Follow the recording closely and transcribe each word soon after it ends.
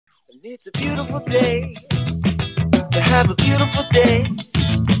And it's a beautiful day to have a beautiful day.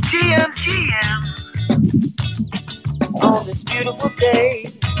 GM on this beautiful day.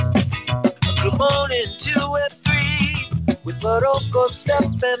 Good morning to Web3 with Morocco, Sep,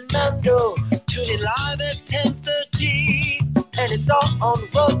 and Mando. Tune in live at 10:30, and it's all on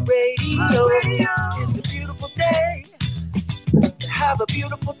Road Radio. It's a beautiful day to have a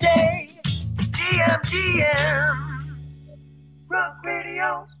beautiful day. GM, Road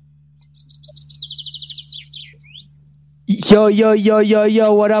Radio.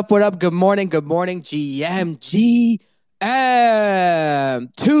 Yo, what up? Good morning, GM.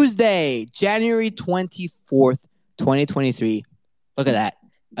 Tuesday, January 24th, 2023. Look at that.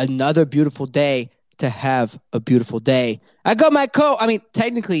 Another beautiful day to have a beautiful day.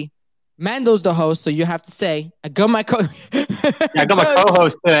 Technically, Mando's the host, so you have to say, I got my co-host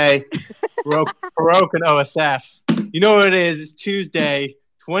today, Farouk and OSF. You know what it is. It's Tuesday,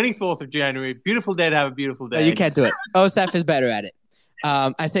 24th of January. Beautiful day to have a beautiful day. No, you can't do it. OSF is better at it.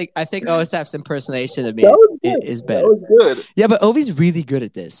 I think OSF's impersonation of me is better. That was good. Yeah, but Ovi's really good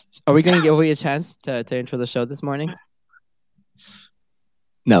at this. Are we going to give Ovi a chance to intro the show this morning?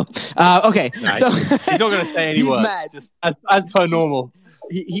 No. Okay. Nah, so he's not going to say any he's words. mad. Just as per normal.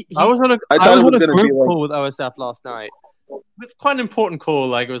 I was on a group call with OSF last night. It's quite an important call.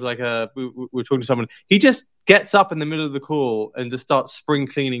 Like it was like we were talking to someone. He just gets up in the middle of the call and just starts spring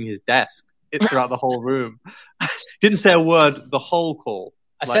cleaning his desk throughout the whole room. Didn't say a word the whole call.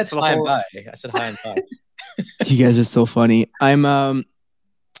 I said hi and bye. You guys are so funny.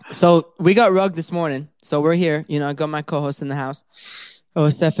 So we got Rug this morning. So we're here. You know, I got my co-host in the house. Oh,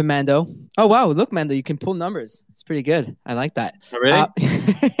 Seth and Mando. Oh, wow. Look, Mando, you can pull numbers. It's pretty good. I like that. Oh, really?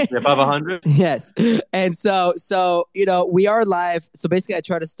 Above 100? Yes. And so, you know, we are live. So basically, I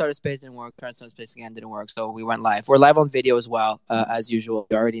tried to start a space, didn't work. Tried to start a space again, didn't work. So we went live. We're live on video as well, as usual.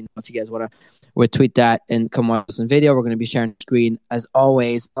 You already know if you guys want to tweet that and come watch us on video. We're going to be sharing the screen as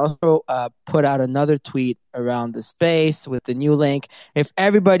always. Also, put out another tweet around the space with the new link. If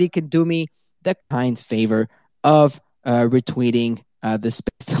everybody could do me the kind favor of retweeting the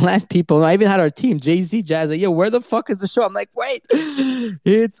space to let people. I even had our team, Jay-Z, Jazz, like, yo, where the fuck is the show? I'm like, wait,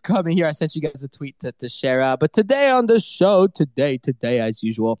 it's coming here. I sent you guys a tweet to share out. But today on the show, today as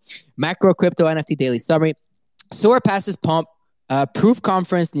usual, macro crypto NFT daily summary, Soar passes pump, proof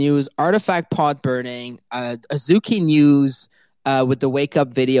conference news, artifact pod burning, Azuki news with the wake up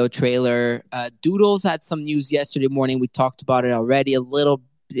video trailer. Doodles had some news yesterday morning. We talked about it already a little bit.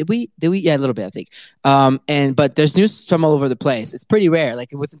 Did we? Yeah, a little bit, I think. But there's news from all over the place. It's pretty rare. Like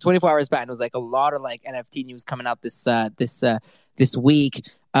within 24 hours back, it was like a lot of like NFT news coming out this week.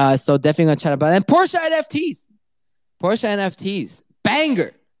 So definitely gonna chat about it. And Porsche NFTs,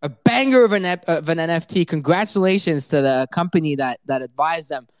 a banger of an NFT. Congratulations to the company that advised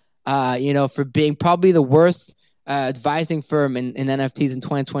them. For being probably the worst advising firm in NFTs in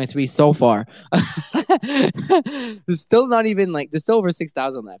 2023 so far. There's still not even there's still over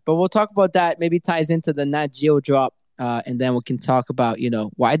 6,000 left, but we'll talk about that. Maybe ties into the Nat Geo drop, and then we can talk about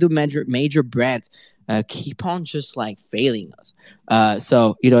why do major brands keep on just failing us.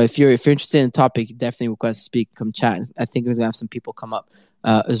 So if you're interested in the topic, definitely request to speak, come chat. I think we're gonna have some people come up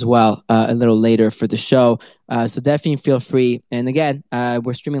as well a little later for the show. So definitely feel free. And again,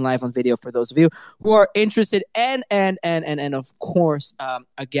 we're streaming live on video for those of you who are interested. And of course,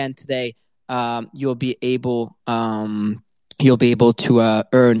 again today, you'll be able to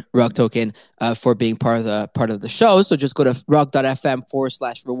earn Rug token for being part of the show. So just go to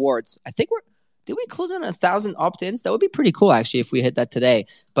rug.fm/rewards. I think did we close on 1,000 opt-ins? That would be pretty cool, actually, if we hit that today.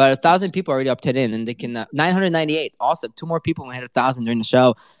 But 1,000 people already opted in, and they can 998. Awesome. 2 more people when we hit 1,000 during the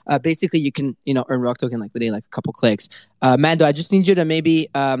show. Basically, you can earn Rug token like a couple clicks. Mando, I just need you to maybe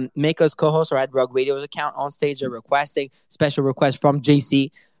make us co-host or add Rug Radio's account on stage. Or requesting special request from JC.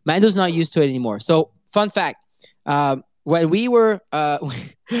 Mando's not used to it anymore. So, fun fact. When we were,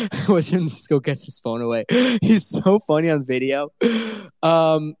 watch him just go gets his phone away. He's so funny on video.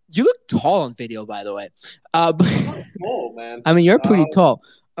 You look tall on video, by the way. Small, man. I mean, you're pretty tall.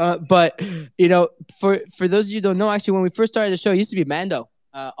 But for those of you who don't know, actually, when we first started the show, it used to be Mando,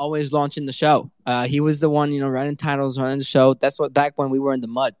 always launching the show. He was the one, running titles, running the show. That's back when we were in the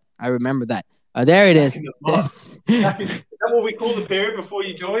mud. I remember that. There it is. Is that what we call the period before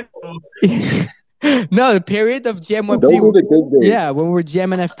you joined? No, the period of GM Web3. Yeah, when we were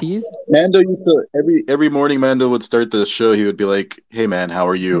GM NFTs. Mando used to every morning. Mando would start the show. He would be like, "Hey, man, how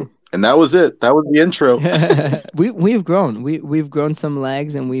are you?" And that was it. That was the intro. We've grown. We've grown some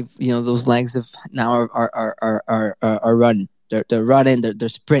legs, and we've those legs have now are running. They're running. They're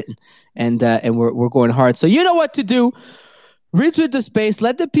sprinting, and we're going hard. So you know what to do. retweet the space.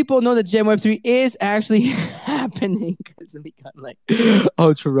 Let the people know that Gem Web3 is actually happening. Because we got like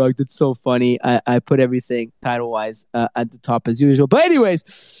ultra rugged. It's so funny. I put everything title wise at the top as usual. But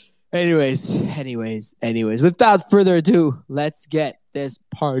anyways. Without further ado, let's get this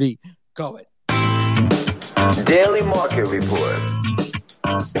party going. Daily Market Report.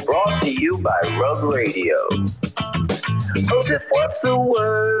 Brought to you by Rug Radio. Joseph, what's the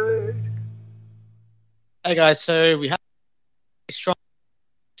word? Hey guys, so we have a strong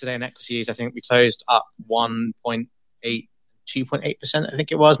today in equities. I think we closed up 2.8%, I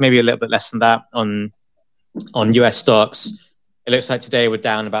think it was, maybe a little bit less than that on US stocks. It looks like today we're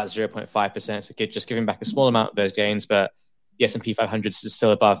down about 0.5%, so just giving back a small amount of those gains, but the S&P 500 is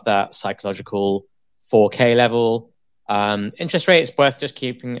still above that psychological 4K level. Interest rates worth just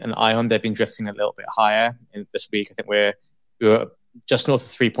keeping an eye on. They've been drifting a little bit higher this week. I think we were just north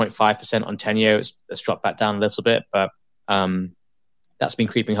of 3.5% on 10-year. It's dropped back down a little bit, but that's been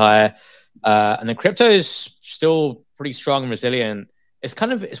creeping higher. And then crypto is still pretty strong and resilient.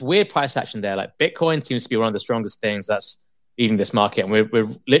 It's weird price action there. Like Bitcoin seems to be one of the strongest things that's leading this market, and we're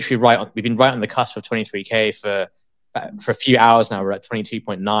literally we've been right on the cusp of 23K for a few hours now. We're at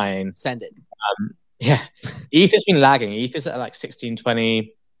 22.9. Send it. Yeah, ETH has been lagging. ETH is at like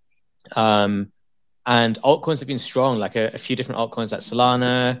 1620, and altcoins have been strong. Like a few different altcoins like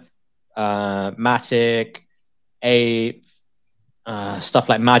Solana, Matic, Ape, stuff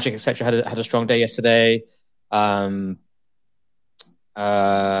like Magic, etc. had a strong day yesterday. What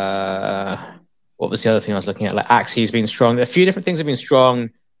was the other thing I was looking at? Like Axie's been strong. A few different things have been strong and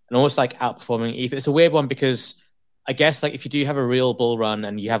almost like outperforming ETH. It's a weird one because I guess like if you do have a real bull run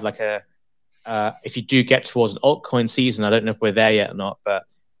and you have like if you do get towards an altcoin season, I don't know if we're there yet or not, but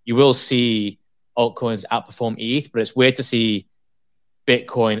you will see altcoins outperform ETH. But it's weird to see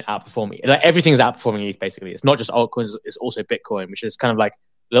Bitcoin outperform ETH. Like everything's outperforming ETH basically. It's not just altcoins; it's also Bitcoin, which is kind of like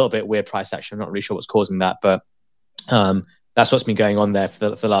a little bit weird price action. I'm not really sure what's causing that, but that's what's been going on there for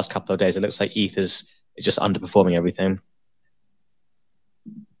the last couple of days. It looks like ETH is just underperforming everything.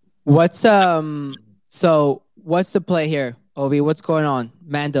 What's the play here? Ovi, what's going on?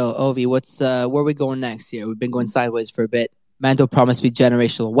 Mando, Ovi, where are we going next here? We've been going sideways for a bit. Mando promised me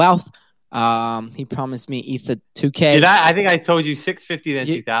generational wealth. He promised me ETH at 2K. I think I told you 650 then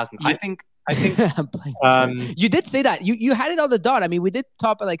 2000. I think I'm playing. You did say that. You had it on the dot. I mean, we did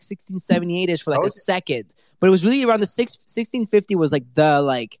top at like 1678-ish for like a second, but it was really around the 1650 was like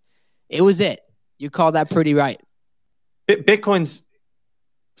it was it. You called that pretty right. Bitcoin's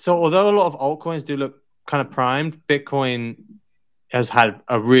so although a lot of altcoins do look kind of primed, Bitcoin has had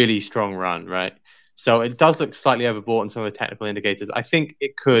a really strong run, right? So it does look slightly overbought on some of the technical indicators. I think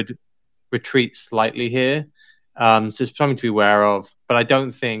it could retreat slightly here. So it's something to be aware of, but I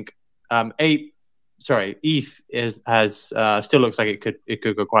don't think ETH has still looks like it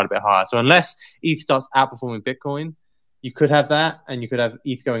could go quite a bit higher. So unless ETH starts outperforming Bitcoin, you could have that, and you could have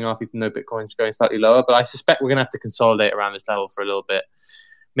ETH going up even though Bitcoin's going slightly lower. But I suspect we're going to have to consolidate around this level for a little bit.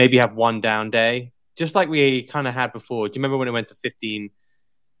 Maybe have one down day, just like we kind of had before. Do you remember when it went to 15?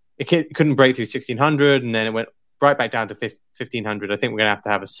 It couldn't break through 1600, and then it went right back down to 1500. I think we're going to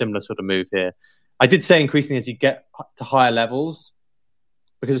have a similar sort of move here. I did say increasingly as you get to higher levels,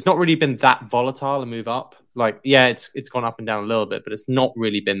 because it's not really been that volatile a move up. Like, yeah, it's gone up and down a little bit, but it's not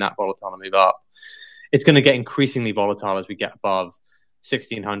really been that volatile a move up. It's going to get increasingly volatile as we get above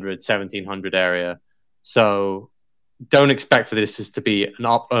 1600, 1700 area. So don't expect for this to be an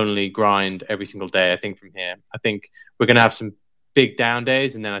up-only grind every single day, I think, from here. I think we're going to have some big down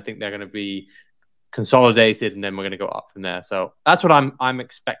days, and then I think they're going to be consolidated, and then we're going to go up from there. So that's what I'm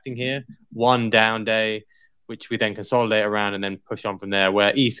expecting here. One down day, which we then consolidate around and then push on from there,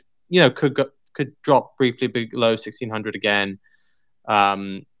 where ETH, could drop briefly below 1600 again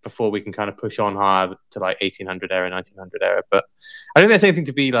before we can kind of push on higher to like 1800 area, 1900 area. But I don't think there's anything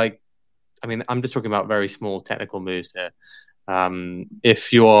to be like, I mean, I'm just talking about very small technical moves here.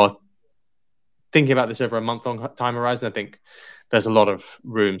 If you're thinking about this over a month-long time horizon, I think there's a lot of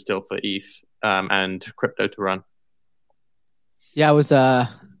room still for ETH and crypto to run. Yeah, I was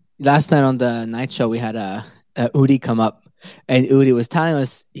last night on the night show. We had Udi come up, and Udi was telling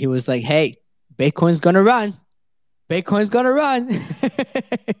us, he was like, "Hey, Bitcoin's gonna run. Bitcoin's gonna run."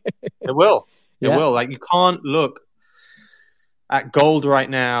 It will. It will. Like, you can't look at gold right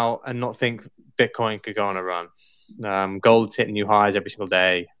now and not think Bitcoin could go on a run. Gold's hitting new highs every single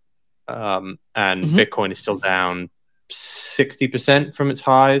day, and Bitcoin is still down 60% from its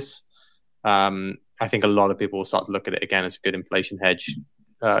highs. I think a lot of people will start to look at it again as a good inflation hedge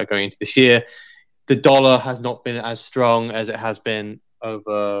going into this year. The dollar has not been as strong as it has been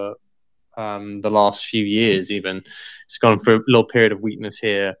over the last few years. Even it's gone through a little period of weakness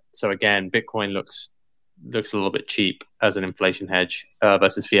here. So again, Bitcoin looks a little bit cheap as an inflation hedge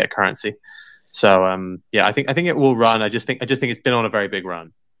versus fiat currency. So I think it will run. I just think it's been on a very big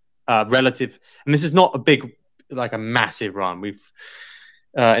run, relative. And this is not a massive run. We've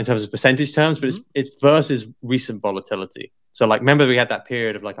in terms of percentage terms, but it's versus recent volatility. So like, remember we had that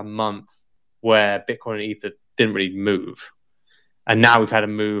period of like a month where Bitcoin and Ether didn't really move. And now we've had a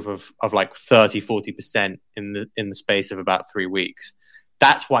move of like 30-40% in the space of about 3 weeks.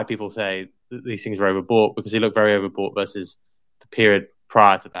 That's why people say that these things are overbought, because they look very overbought versus the period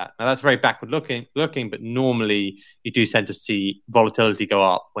prior to that. Now that's very backward looking, but normally you do tend to see volatility go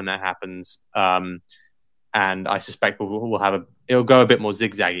up when that happens. And I suspect it'll go a bit more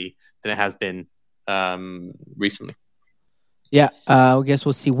zigzaggy than it has been recently. Yeah, I guess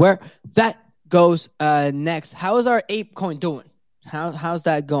we'll see where that goes next. How is our ape coin doing? How's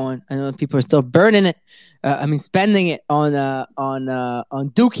that going? I know people are still burning it. Spending it on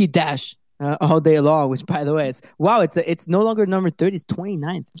Dookie Dash all day long. Which, by the way, it's no longer number 30. It's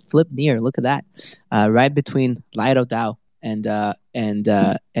 29th. Flip near. Look at that. Right between Lido DAO and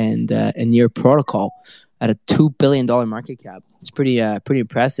Near Protocol at a $2 billion market cap. It's pretty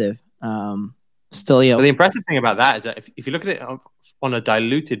impressive. Still, But the impressive thing about that is that if you look at it on a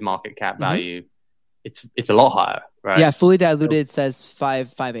diluted market cap value, it's a lot higher, right? Yeah, fully diluted says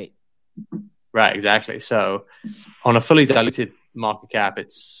 5.58. Right, exactly. So on a fully diluted market cap,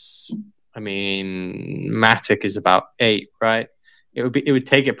 Matic is about 8, right? It would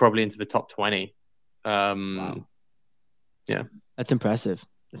take it probably into the top 20. Wow. Yeah, that's impressive.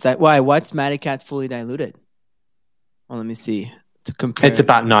 Is that why? What's Matic at fully diluted? Well, let me see to compare. It's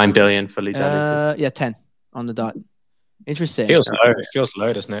about 9 billion fully diluted. 10 on the dot. Interesting. It feels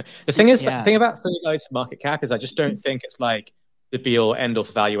low, doesn't it? The thing is, the thing about fully diluted market cap is I just don't think it's like the be all end all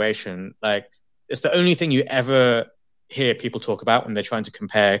for valuation. Like, it's the only thing you ever hear people talk about when they're trying to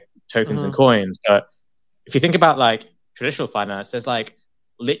compare tokens and coins. But if you think about like traditional finance, there's like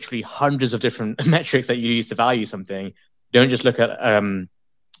literally hundreds of different metrics that you use to value something. You don't just look at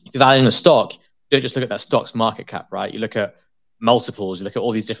if you're valuing a stock, you don't just look at that stock's market cap, right? You look at multiples, you look at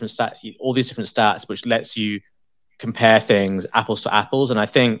all these different stats, which lets you compare things apples to apples. And I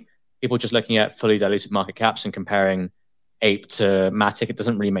think people just looking at fully diluted market caps and comparing Ape to Matic, it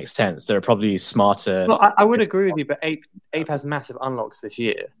doesn't really make sense. There are probably smarter. Well, I would agree with you, but Ape has massive unlocks this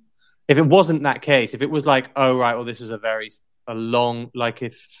year. If it wasn't that case, if it was like, oh right, well this is a long, like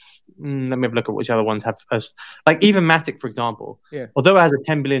if let me have a look at which other ones have like even Matic, for example. Yeah. Although it has a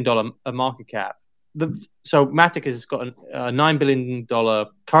 $10 billion market cap, so Matic has got a $9 billion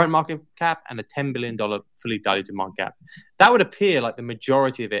current market cap and a $10 billion fully diluted market cap. That would appear like the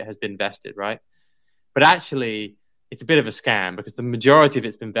majority of it has been vested, right? But actually, it's a bit of a scam because the majority of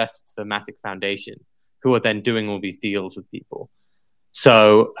it's been vested to the Matic Foundation, who are then doing all these deals with people.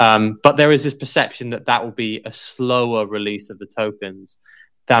 So, but there is this perception that will be a slower release of the tokens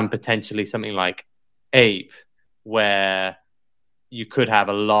than potentially something like Ape, where you could have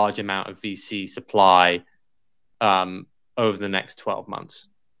a large amount of VC supply over the next 12 months.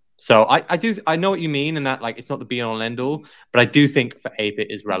 So I know what you mean, and that like it's not the be all and end all, but I do think for Ape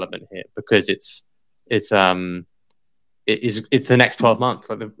it is relevant here because it's the next 12 months.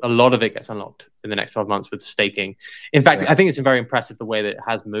 Like a lot of it gets unlocked in the next 12 months with staking. In fact, I think it's very impressive the way that it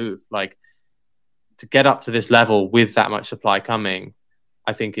has moved. Like to get up to this level with that much supply coming,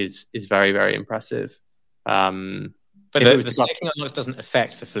 I think is very, very impressive. But the staking unlocks doesn't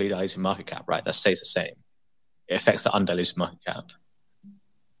affect the fully diluted market cap, right? That stays the same. It affects the undiluted market cap.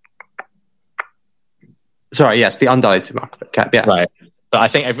 Sorry, yes, the undiluted market cap, yeah. Right. But I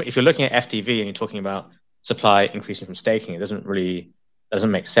think if you're looking at FTV and you're talking about supply increasing from staking, it doesn't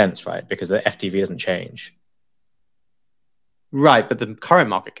make sense, right? Because the FTV doesn't change. Right, but the current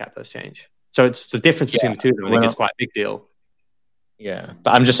market cap does change. So it's the difference between the two of them. I think it's quite a big deal. Yeah,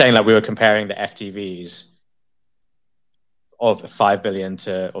 but I'm just saying, like, we were comparing the FTVs of 5 billion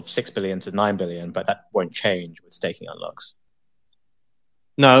of 6 billion to 9 billion, but that won't change with staking unlocks.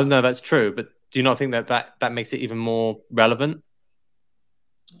 No, that's true. But do you not think that makes it even more relevant?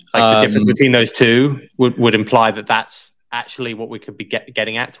 Like the difference between those two would imply that that's actually what we could be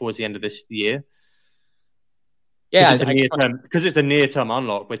getting at towards the end of this year. Yeah, because it's a near-term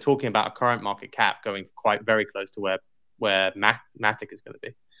unlock. We're talking about a current market cap going quite very close to where Matic is going to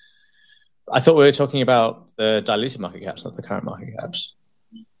be. I thought we were talking about the diluted market caps, not the current market caps.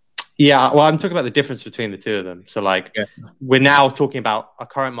 Yeah, well, I'm talking about the difference between the two of them. So, we're now talking about a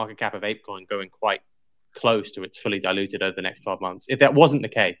current market cap of ApeCoin going quite close to its fully diluted over the next 12 months. If that wasn't the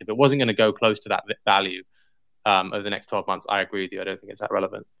case, if it wasn't going to go close to that value over the next 12 months, I agree with you. I don't think it's that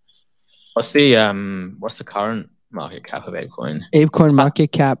relevant. What's the current market cap of ApeCoin? ApeCoin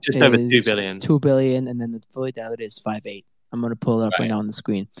market cap just is over 2 billion. 2 billion, and then the fully diluted is 5.8. I'm gonna pull it up right now on the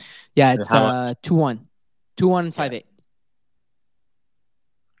screen. Yeah, it's How much? 2.158.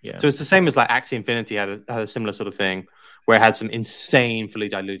 Yeah. So it's the same as like Axie Infinity had a similar sort of thing where it had some insane fully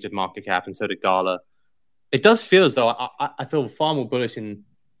diluted market cap, and so did Gala. It does feel as though I feel far more bullish in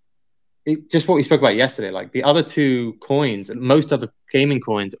just what we spoke about yesterday. Like the other two coins, and most other gaming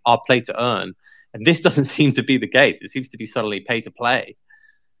coins, are play to earn, and this doesn't seem to be the case. It seems to be suddenly pay to play,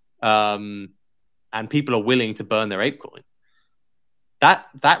 and people are willing to burn their ApeCoin.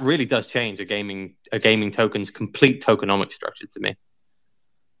 That really does change a gaming token's complete tokenomic structure to me.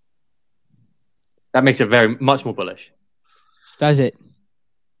 That makes it very much more bullish. Does it?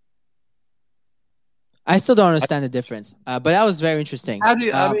 I still don't understand the difference, but that was very interesting. How do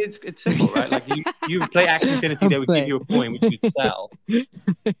you, I mean, it's simple, right? Like you play Axie Infinity, they would give you a coin which you'd sell.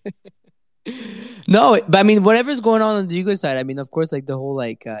 No, but I mean, whatever's going on the Yuga side, I mean, of course, like the whole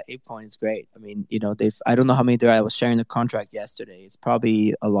ApeCoin is great. I mean, I don't know how many there are. I was sharing the contract yesterday. It's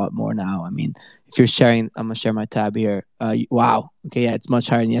probably a lot more now. I mean, if you're sharing, I'm gonna share my tab here. Wow. Okay, yeah, it's much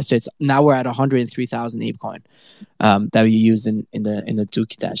higher than yesterday. Now we're at 103,000 ApeCoin that we used in the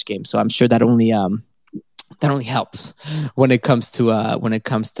Dookie Dash game. So I'm sure that only helps when it comes to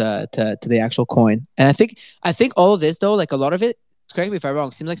the actual coin. And I think all of this though, like a lot of it, correct me if I'm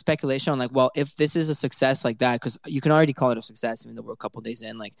wrong, seems like speculation on like, well, if this is a success like that, because you can already call it a success, even though we're a couple days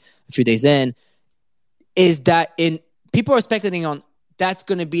in, like a few days in, is that people are speculating on that's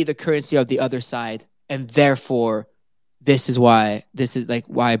going to be the currency of the other side, and therefore this is why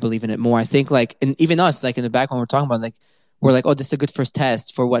I believe in it more. I think like, and even us, like in the back when we're talking about, like we're like, oh, this is a good first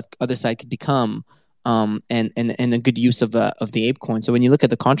test for what other side could become, and a good use of the ApeCoin. So when you look at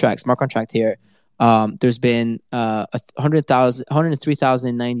the contract, smart contract here. There's been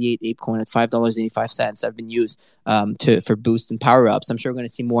 103,098 ApeCoin at $5.85 that have been used for boost and power ups. I'm sure we're going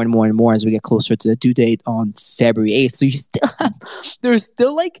to see more and more and more as we get closer to the due date on February 8th. So there's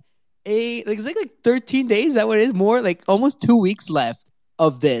still it's like 13 days. Is that what it is? More like almost 2 weeks left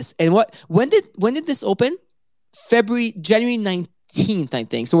of this. And when did this open? January 19th, I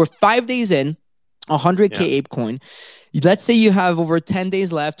think. So we're 5 days in, 100K ApeCoin. Let's say you have over 10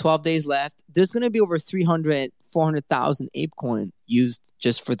 days left, 12 days left. There's going to be over 400,000 ApeCoin used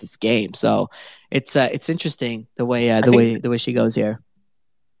just for this game. So it's interesting the way she goes here.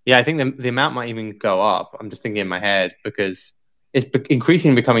 Yeah, I think the amount might even go up. I'm just thinking in my head because it's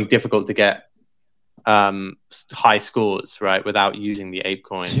increasingly becoming difficult to get high scores, right, without using the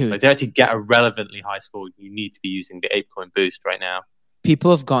ApeCoin. Like to actually get a relevantly high score, you need to be using the ApeCoin boost right now.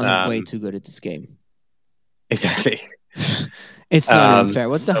 People have gotten way too good at this game. Exactly. It's not even fair.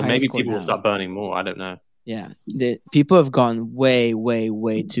 What's the so highest maybe score people now? will start burning more. I don't know. Yeah, people have gone way, way,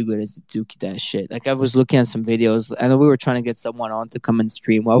 way too good at Dookie Dash shit. Like I was looking at some videos. I know we were trying to get someone on to come and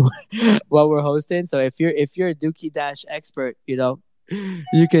stream while we're hosting. So if you're a Dookie Dash expert, you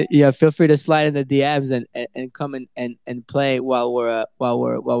can feel free to slide in the DMs and come and play while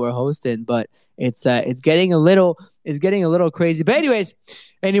we're hosting. But it's getting a little crazy. But anyways,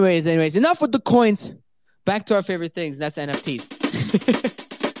 enough with the coins. Back to our favorite things, and that's NFTs.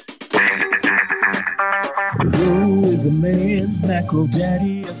 Who is the man, macro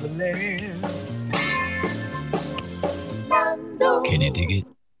daddy of the land? Can you dig it?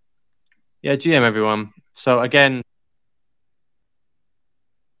 Yeah, GM everyone. So again,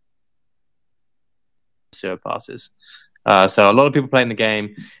 sewer passes. So a lot of people playing the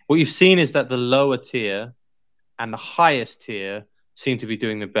game. What you've seen is that the lower tier and the highest tier seem to be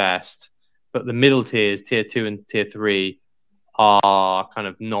doing the best. But the middle tiers, tier 2 and tier 3, are kind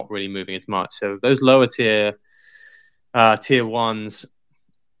of not really moving as much. So those lower tier 1s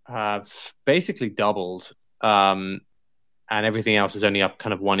have basically doubled, and everything else is only up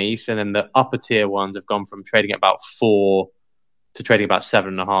kind of 1 ETH. And then the upper tier ones have gone from trading at about 4 to trading about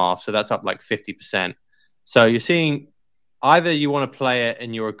 7.5. So that's up like 50%. So you're seeing either you want to play it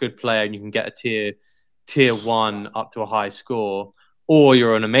and you're a good player and you can get a tier 1 up to a high score, or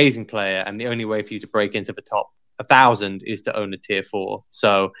you're an amazing player and the only way for you to break into the top 1,000 is to own a tier 4.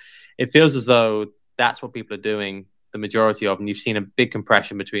 So it feels as though that's what people are doing, the majority of, and you've seen a big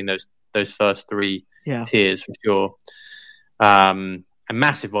compression between those first 3 tiers for sure. A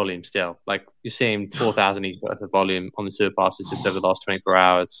massive volume still. Like you're seeing 4,000 each worth of volume on the sewer passes just over the last 24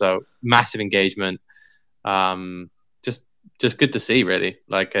 hours. So massive engagement. Just good to see, really.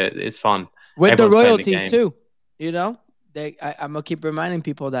 Like it's fun. With the royalties too, I'm gonna keep reminding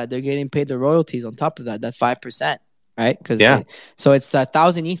people that they're getting paid the royalties on top of that 5%, right? So it's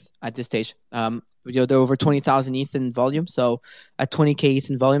 1,000 ETH at this stage. They're over 20,000 ETH in volume. So at 20K ETH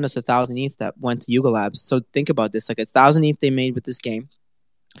in volume, that's 1,000 ETH that went to Yuga Labs. So think about this, like 1,000 ETH they made with this game.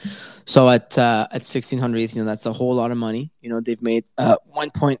 So at 1,600 ETH, that's a whole lot of money. They've made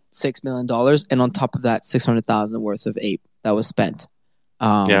 $1.6 million, and on top of that, 600,000 worth of ape that was spent.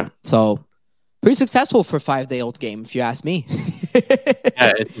 So pretty successful for a 5-day-old game, if you ask me.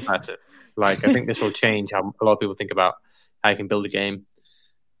 Yeah, it's impressive. Like, I think this will change how a lot of people think about how you can build a game.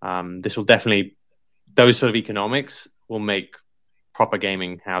 This will definitely, those sort of economics will make proper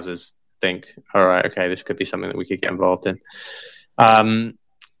gaming houses think, all right, okay, this could be something that we could get involved in.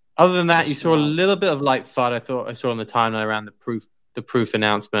 Other than that, you saw a little bit of light FUD. I thought I saw on the timeline around the Proof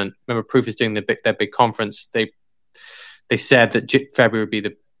announcement. Remember, Proof is doing their big conference. They said that February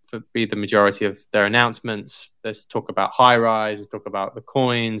would be the majority of their announcements. There's talk about high rise. There's talk about the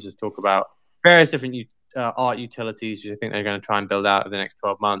coins. There's talk about various different art utilities, which I think they're going to try and build out in the next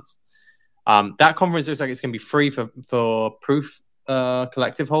 12 months. That conference looks like it's going to be free for Proof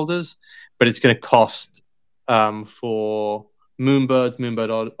collective holders, but it's going to cost for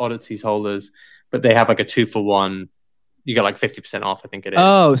Moonbird Oddities holders, but they have like a 2-for-1. You get like 50% off, I think it is.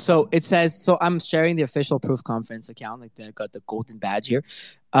 Oh, so it says, so I'm sharing the official Proof conference account, like I got the golden badge here.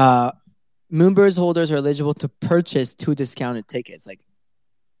 Moonbirds holders are eligible to purchase 2 discounted tickets. Like,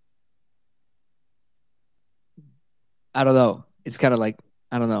 I don't know. It's kind of like,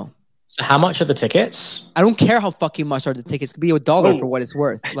 I don't know. So how much are the tickets? I don't care how fucking much are the tickets. It could be $1 for what it's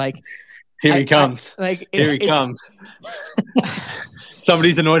worth. Like, here he comes. Here he comes.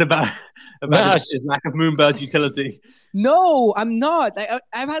 Somebody's annoyed about his lack of Moonbird's utility. No, I'm not.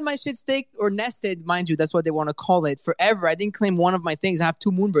 I've had my shit staked or nested, mind you. That's what they want to call it, forever. I didn't claim one of my things. I have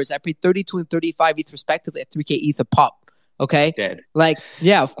 2 Moonbirds. I paid 32 and 35 ETH respectively at 3K ETH a pop. Okay? Dead. Like,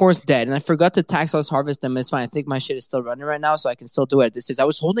 yeah, of course, dead. And I forgot to tax loss harvest them. It's fine. I think my shit is still running right now, so I can still do it. I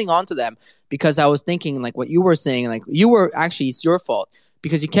was holding on to them because I was thinking, like, what you were saying, like, it's your fault.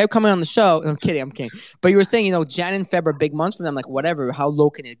 Because you kept coming on the show. I'm kidding. But you were saying, Jan and Feb are big months for them. Like, whatever. How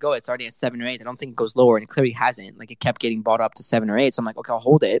low can it go? It's already at 7 or 8. I don't think it goes lower, and it clearly hasn't. Like, it kept getting bought up to 7 or 8. So I'm like, okay, I'll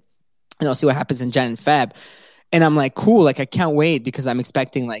hold it, and I'll see what happens in Jan and Feb. And I'm like, cool. Like, I can't wait because I'm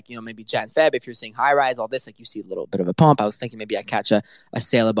expecting, like, maybe Jan, Feb. If you're saying high rise, all this, like, you see a little bit of a pump. I was thinking maybe I catch a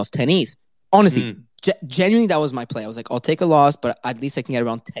sale above 10 ETH. Honestly, genuinely, that was my play. I was like, I'll take a loss, but at least I can get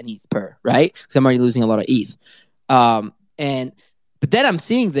around 10 ETH per, right? Because I'm already losing a lot of ETH. But then I'm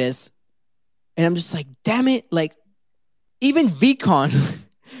seeing this, and I'm just like, damn it. Like, even VCon,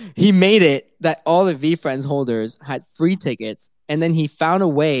 he made it that all the VFriends holders had free tickets, and then he found a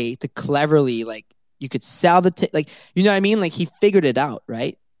way to cleverly, like, you could sell the ticket. Like, you know what I mean? Like, he figured it out,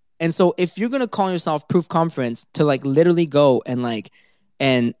 right? And so if you're going to call yourself Proof Conference to, like, literally go and, like,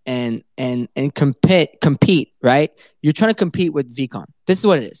 and compete, right? You're trying to compete with VCon. This is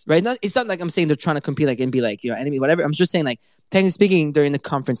what it is, right? It's not like I'm saying they're trying to compete, like, and be like, enemy, whatever. I'm just saying, like, technically speaking, during the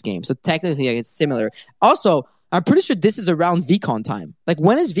conference game. So technically, like, it's similar. Also, I'm pretty sure this is around VCon time. Like,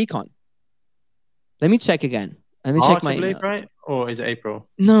 when is VCon? Let me check again. Let me check my email. Right? Or is it April?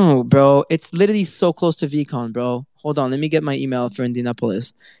 No, bro. It's literally so close to VCon, bro. Hold on. Let me get my email for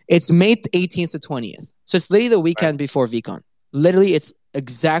Indianapolis. It's May 18th to 20th. So it's literally the weekend before VCon. Literally, it's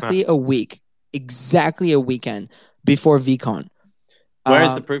exactly a week. Exactly a weekend before VCon. Where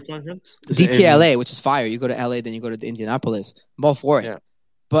is the Proof conference? DTLA, which is fire. You go to LA, then you go to Indianapolis. I'm all for it.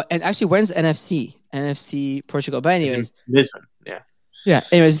 Yeah. And actually, when's NFC? NFC Portugal. But anyways. Lisbon. Yeah. Yeah.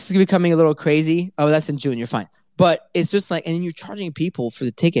 Anyways, this is becoming a little crazy. Oh, that's in June. You're fine. But it's just like, and then you're charging people for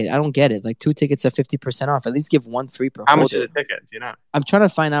the ticket. I don't get it. Like, 2 tickets at 50% off. At least give 1 free per How holder. much is a ticket? Do you know? I'm trying to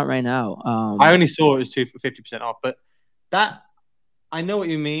find out right now. I only saw it was 2 for 50% off, but that, I know what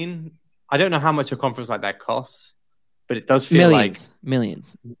you mean. I don't know how much a conference like that costs, but it does feel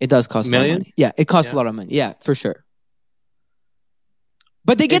millions. It does cost millions. A lot of money. Yeah, it costs a lot of money. Yeah, for sure.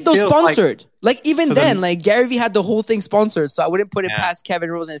 But they get those sponsored. Like even then, like Gary Vee had the whole thing sponsored, so I wouldn't put it past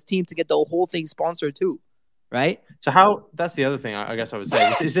Kevin Rose and his team to get the whole thing sponsored too, right? So how? That's the other thing I guess I would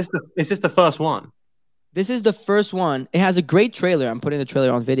say. Is this the first one? This is the first one. It has a great trailer. I'm putting the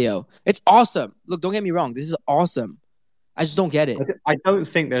trailer on video. It's awesome. Look, don't get me wrong. This is awesome. I just don't get it. I don't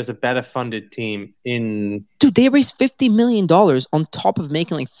think there's a better funded team in. Dude, they raised $50 million on top of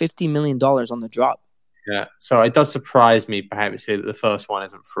making like $50 million on the drop. Yeah, so it does surprise me perhaps that the first one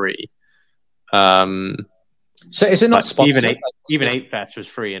isn't free. So is it not sponsored? Even 8 Fest was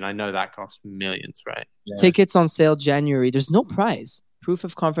free, and I know that costs millions, right? Yeah. Tickets on sale January. There's no prize. Proof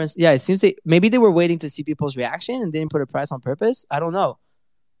of conference. Yeah, it seems maybe they were waiting to see people's reaction and didn't put a price on purpose. I don't know.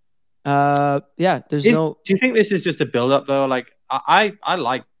 Yeah, there's no. Do you think this is just a build up though? Like I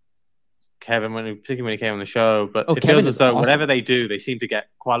like Kevin, particularly when he came on the show. But it Kevin feels as though awesome. whatever they do, they seem to get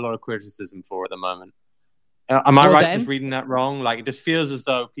quite a lot of criticism for at the moment. Am I right just reading that wrong? Like, it just feels as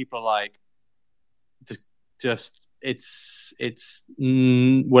though people are like, just it's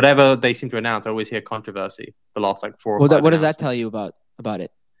whatever they seem to announce. I always hear controversy the last like 4 or 5 what does that tell you about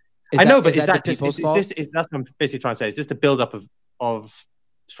it? I know, but is that people's fault? That's what I'm basically trying to say. Is this a build-up of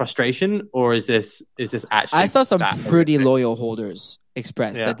frustration, or is this actually? I saw some pretty loyal holders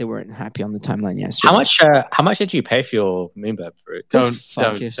express that they weren't happy on the timeline yesterday. How much did you pay for your Moonbird fruit? Don't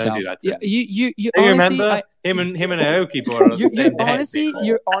do that. You honestly, remember him and Aoki bought it.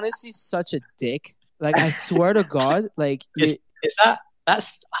 You're honestly such a dick. Like, I swear to God, like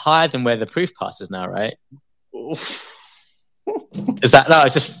that's higher than where the proof pass is now, right? Is that no? I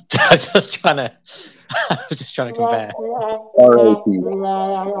was just trying to compare.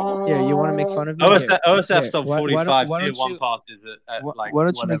 Yeah, you want to make fun of me? OSF sold 45 tier 1 passes at like why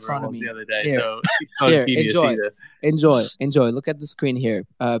don't you make fun of me the other day? Here, enjoy. Look at the screen here.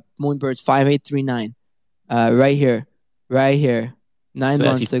 Moonbirds 5839. Right here. 9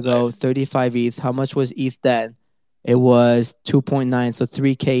 months ago, 35 ETH. How much was ETH then? It was 2.9, so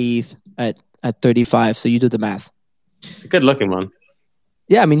 3K ETH at 35. So you do the math. It's a good looking one.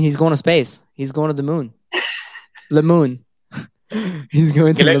 Yeah, I mean, he's going to space. He's going to the moon. The moon. He's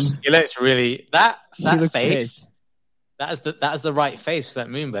going to He looks really that face. Pissed. That's the right face for that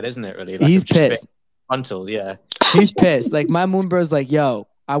Moonbird, isn't it? Really, like, he's pissed. Frontal, yeah. He's pissed. Like, my Moonbird's like, yo,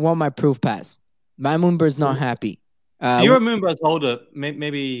 I want my proof pass. My Moonbird's not happy. You're a Moonbird holder,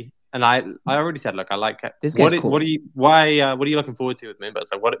 maybe, and I already said, look, I like it. This guy's cool. What are you looking forward to with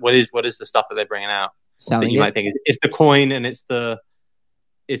Moonbirds? Like, what is the stuff that they're bringing out? Selling that you might think it's the coin and it's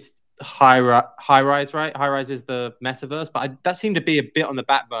high rise, right? High rise is the metaverse, but that seemed to be a bit on the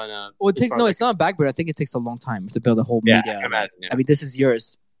back burner. Well, it's not a back burner. I think it takes a long time to build a whole media. I can imagine, yeah. I mean, this is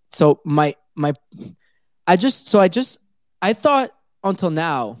yours. So I thought until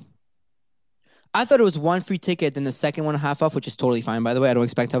now, I thought it was one free ticket, then the second one half off, which is totally fine, by the way. I don't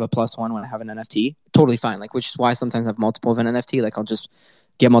expect to have a +1 when I have an NFT. Totally fine. Like, which is why I sometimes have multiple of an NFT. Like, I'll just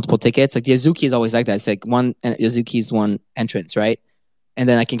get multiple tickets. Like, the Azuki is always like that. It's like Azuki is one entrance, right? And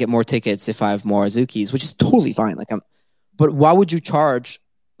then I can get more tickets if I have more Azukis, which is totally fine. But why would you charge?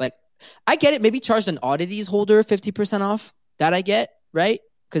 Like, I get it. Maybe charge an oddities holder 50% off. That I get, right?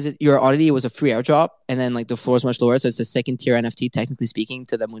 Because your oddity was a free airdrop, and then like the floor is much lower, so it's a second tier NFT, technically speaking,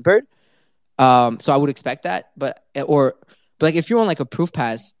 to the Moonbird. So I would expect that, but like if you're on like a proof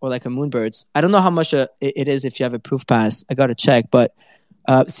pass or like a Moonbirds, I don't know how much it is if you have a proof pass. I gotta check, but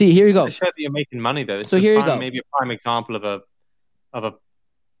see, here you go. It shows that you're making money though. So here you go. Maybe a prime example of a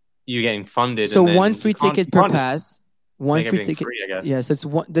you getting funded. So one free ticket per pass. One free ticket. Free, I guess. Yeah,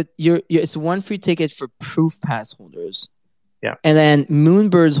 so it's one free ticket for proof pass holders. Yeah, and then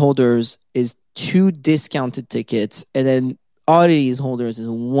Moonbirds holders is 2 discounted tickets, and then oddities holders is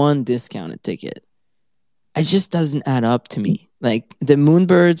 1 discounted ticket. It just doesn't add up to me. Like the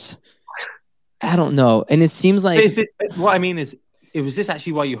Moonbirds, I don't know. And it seems like what I mean is, was this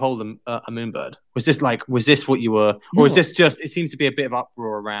actually why you hold a Moonbird? Was this what you were, or is this just? It seems to be a bit of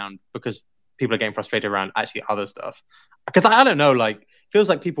uproar around because people are getting frustrated around actually other stuff. Because I don't know, like feels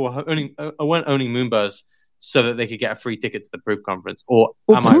like people weren't owning Moonbirds so that they could get a free ticket to the Proof Conference. Or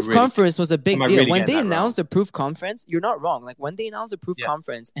Proof Conference was a big deal. When they announced the Proof Conference, you're not wrong. Like when they announced the Proof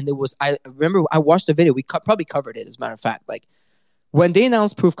Conference, and I remember I watched the video. We probably covered it, as a matter of fact. Like when they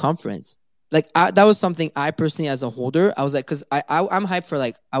announced Proof Conference, like that was something I personally, as a holder, I was like, because I'm hyped for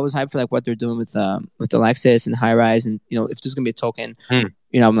like what they're doing with Alexis and High Rise, and if there's gonna be a token,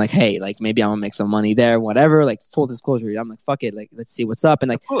 I'm like, hey, like maybe I'm gonna make some money there, whatever. Like full disclosure, I'm like, fuck it, like let's see what's up. And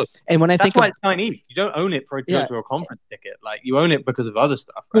like, and when that's why it's Chinese. You don't own it for to a conference ticket. Like you own it because of other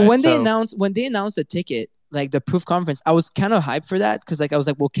stuff. Right? But when they announced the ticket, like the Proof Conference, I was kind of hyped for that because like I was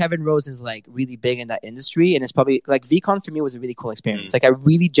like, well, Kevin Rose is like really big in that industry, and it's probably like VCon for me was a really cool experience. Like I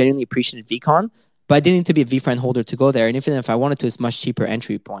really genuinely appreciated VCon, but I didn't need to be a VFriend holder to go there. And even if I wanted to, it's much cheaper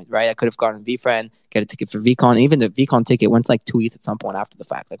entry point, right? I could have gotten VFriend, get a ticket for VCon. Even the VCon ticket went to like 2 ETH at some point after the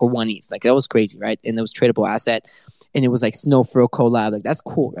fact, like or 1 ETH. Like that was crazy, right? And it was tradable asset, and it was like Snow Furrow collab. Like that's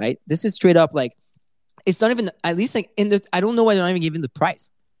cool, right? This is straight up like it's not even at least like I don't know why they're not even giving the price.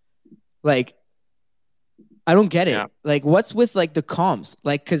 Like I don't get it. Yeah. Like what's with like the comms?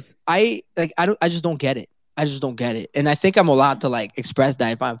 Like because I just don't get it. I just don't get it. And I think I'm allowed to like express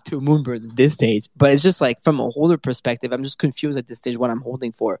that if I have 2 Moonbirds at this stage. But it's just like from a holder perspective, I'm just confused at this stage what I'm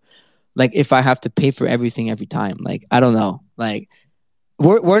holding for. Like if I have to pay for everything every time. Like I don't know. Like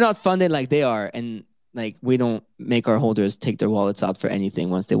we're not funded like they are, and like we don't make our holders take their wallets out for anything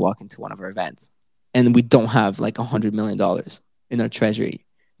once they walk into one of our events. And we don't have like $100 million in our treasury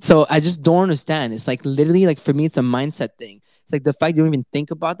So I just don't understand. It's like literally like for me, it's a mindset thing. It's like the fact you don't even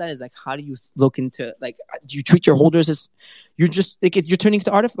think about that is like, how do you look into like, do you treat your holders as you're just like you're turning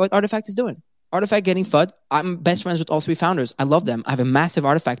into what Artifact is doing. Artifact getting FUD. I'm best friends with all three founders. I love them. I have a massive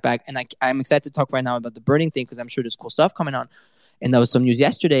Artifact bag, and I'm excited to talk right now about the burning thing because I'm sure there's cool stuff coming on. And there was some news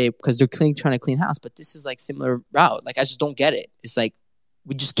yesterday because they're trying to clean house, but this is like similar route. Like I just don't get it. It's like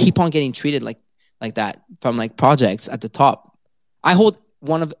we just keep on getting treated like that from like projects at the top. I hold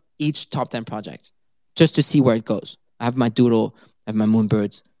one of each top 10 projects just to see where it goes. I have my Doodle, I have my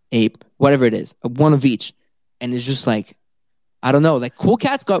Moonbirds, Ape, whatever it is, one of each, and it's just like I don't know. Like Cool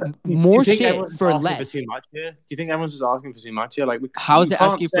Cat's got more shit for less. For too much here? Do you think everyone's just asking for too much here? Like, how is it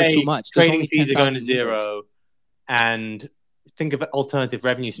asking for too much? There's trading fees are going to zero, and think of alternative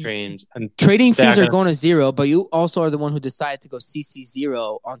revenue streams. And trading fees are going to zero, but you also are the one who decided to go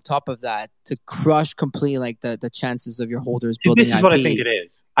CC0 on top of that to crush completely like the chances of your holders building. This is what I think it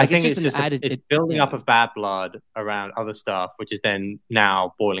is. Like, I think it's building up of bad blood around other stuff, which is then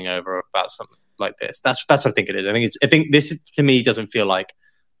now boiling over about something like this. That's what I think it is. I think this to me doesn't feel like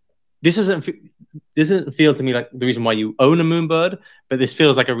this doesn't feel to me like the reason why you own a Moonbird, but this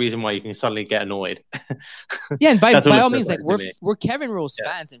feels like a reason why you can suddenly get annoyed. Yeah, and by all means, like we're Kevin Rose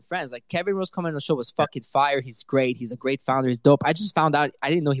fans and friends. Like Kevin Rose coming on the show was fucking fire. He's great. He's a great founder. He's dope. I just found out I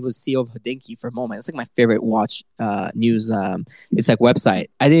didn't know he was CEO of Hodinkee for a moment. It's like my favorite watch news. It's like website.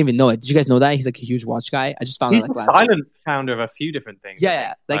 I didn't even know it. Did you guys know that he's like a huge watch guy? I just found out like last silent year. Founder of a few different things.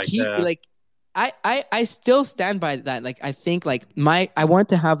 Yeah, like he like I still stand by that. Like I think like I wanted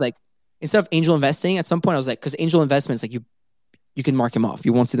to have like. Instead of angel investing, at some point I was like, because angel investments, like you can mark them off.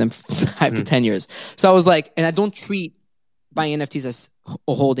 You won't see them for 5 to 10 years. So I was like, and I don't treat buying NFTs as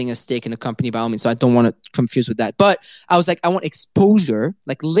holding a stake in a company by all means. So I don't want to confuse with that. But I was like, I want exposure,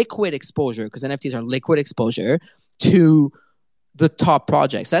 like liquid exposure, because NFTs are liquid exposure to the top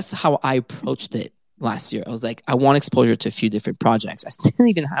projects. That's how I approached it last year. I was like, I want exposure to a few different projects. I still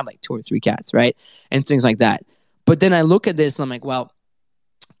even have like 2 or 3 cats, right? And things like that. But then I look at this and I'm like, well,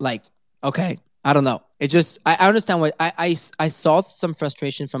 like, okay, I don't know. It just I understand what I saw some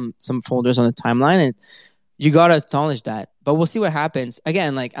frustration from some folders on the timeline, and you gotta acknowledge that. But we'll see what happens.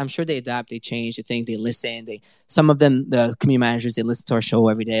 Again, like I'm sure they adapt, they change, they think, they listen. Some of them, the community managers, they listen to our show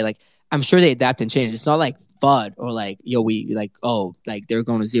every day. Like I'm sure they adapt and change. It's not like FUD or like they're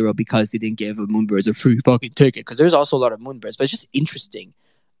going to zero because they didn't give a Moonbirds a free fucking ticket. Because there's also a lot of Moonbirds, but it's just interesting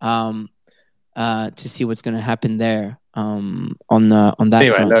to see what's going to happen there. On that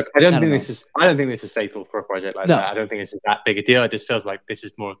anyway, front. Look, I don't think this is faithful for a project like that. I don't think this is that big a deal. It just feels like this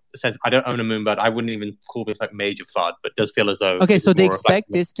is more a sense. I don't own a Moonbird. I wouldn't even call this like major FUD, but it does feel as though so they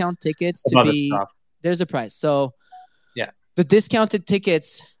expect discount tickets to be stuff. There's a price. So yeah, the discounted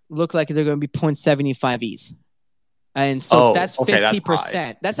tickets look like they're going to be 0.75 ETH. And so that's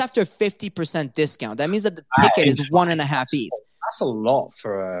 50%. That's after 50% discount. That means that the ticket is 1.5 ETH. That's a lot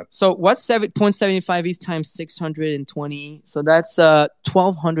for a. So what's 7.75 ETH times 620? So that's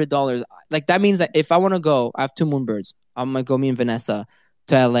 $1,200. Like that means that if I want to go, I have 2 Moonbirds. I'm gonna go me and Vanessa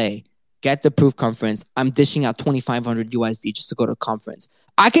to LA, get the proof conference. I'm dishing out $2,500 USD just to go to a conference.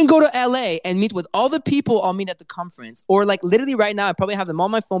 I can go to LA and meet with all the people I'll meet at the conference, or like literally right now, I probably have them on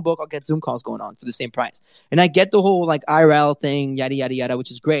my phone book. I'll get Zoom calls going on for the same price, and I get the whole like IRL thing, yada yada yada,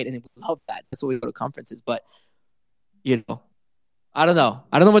 which is great, and we love that. That's what we go to conferences, but you know. I don't know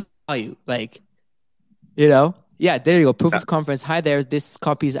what to tell you. Like, you know, yeah, there you go. Proof of conference. Hi there. This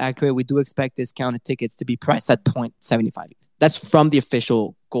copy is accurate. We do expect discounted tickets to be priced at 0.75. That's from the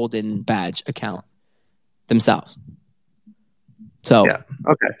official Golden Badge account themselves. So yeah,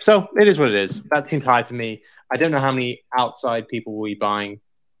 okay. So it is what it is. That seems high to me. I don't know how many outside people will be buying.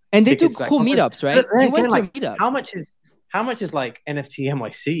 And they do cool meetups, right? You went to a meetup. How much is like NFT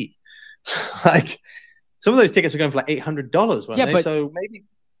NYC? Like. Some of those tickets were going for like $800, weren't they? But, so maybe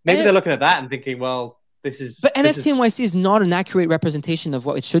they're looking at that and thinking, well, this is. But NFT NYC is not an accurate representation of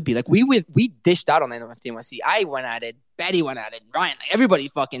what it should be. Like we dished out on NFT NYC. I went at it. Betty went at it. Ryan, like everybody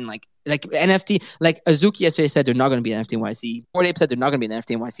fucking like NFT. Like Azuki yesterday said they're not going to be NFT NYC. Bored Ape said they're not going to be an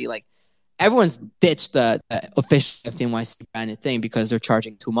NFT NYC. Like everyone's ditched the official NFT NYC branded thing because they're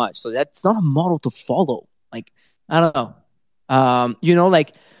charging too much. So that's not a model to follow. Like I don't know. You know,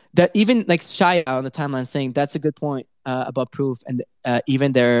 like. That even like Shia on the timeline saying that's a good point about proof, and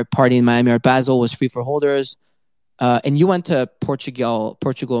even their party in Miami or Basel was free for holders. And you went to Portugal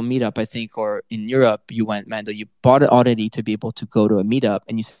meetup, I think, or in Europe you went, Mando. You bought it already to be able to go to a meetup,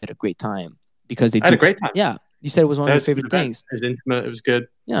 and you said a great time because they had a great time. Yeah, you said it was one of your favorite things. It was intimate. It was good.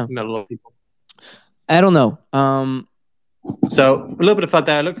 Yeah, met a lot of people. I don't know. So a little bit of fun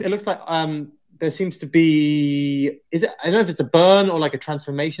there. It looks like there seems to be I don't know if it's a burn or like a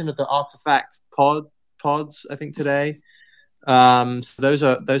transformation of the artifact pods. I think today. So those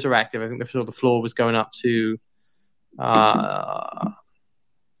are active. I think the floor was going up to.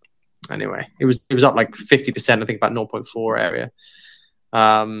 Anyway, it was up like 50%. I think about 0.4 area.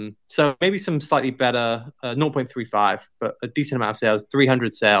 So maybe some slightly better 0.35, but a decent amount of sales.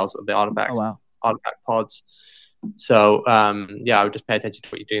 300 sales of the artifact pods. So I would just pay attention to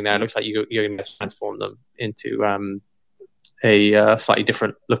what you're doing there. It looks like you're going to transform them into a slightly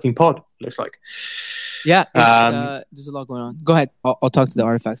different looking pod. Looks like. Yeah, there's a lot going on. Go ahead. I'll talk to the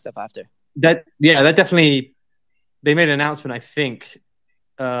artifact stuff after. That definitely. They made an announcement. I think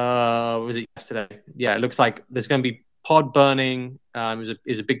was it yesterday? Yeah, it looks like there's going to be pod burning.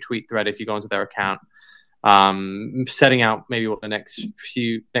 Is a big tweet thread if you go onto their account. Setting out maybe what the next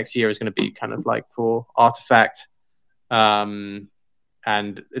year is going to be kind of like for artifact. And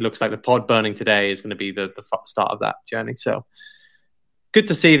it looks like the pod burning today is going to be the start of that journey. So good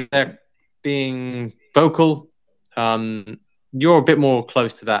to see they're being vocal. You're a bit more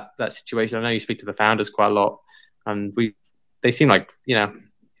close to that situation. I know you speak to the founders quite a lot, and they seem like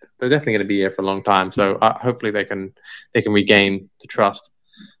they're definitely going to be here for a long time. So hopefully they can regain the trust.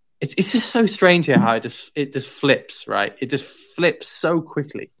 It's just so strange here how it just flips, right? It just flips so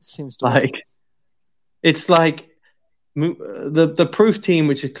quickly. Seems to like it's like the Proof team,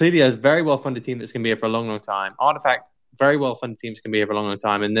 which is clearly a very well funded team that's going to be here for a long, long time. Artifact, very well funded teams can be here for a long, long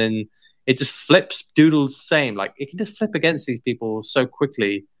time, and then it just flips. Doodle's same. Like it can just flip against these people so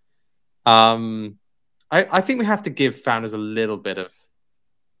quickly. I think we have to give founders a little bit of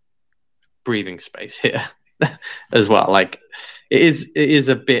breathing space here as well. Like it is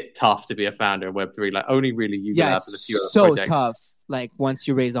a bit tough to be a founder in Web3. Like only really you have a few so projects. Tough. Like once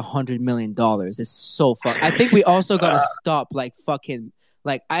you raise $100 million, it's so fun. I think we also gotta stop like fucking.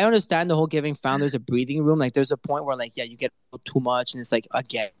 Like I understand the whole giving founders a breathing room. Like there's a point where like you get too much, and it's like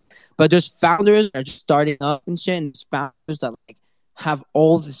again. But there's founders that are just starting up and shit, and there's founders that like have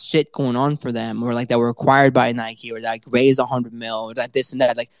all this shit going on for them, or like that were acquired by Nike, or that like raised $100 million, or that this and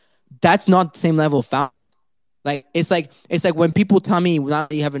that. Like that's not the same level of founder. Like it's like when people tell me now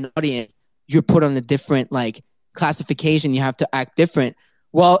that you have an audience, you're put on a different like classification. You have to act different.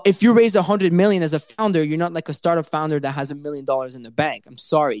 Well, if you raise $100 million as a founder, you're not like a startup founder that has $1 million in the bank. I'm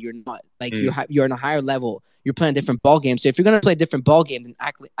sorry, you're not. Like you're on a higher level. You're playing a different ball game. So if you're gonna play a different ball game, then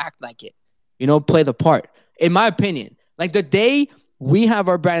act like it. Play the part. In my opinion, like the day we have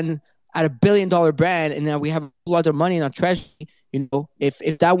our brand at $1 billion brand, and now we have a lot of money in our treasury.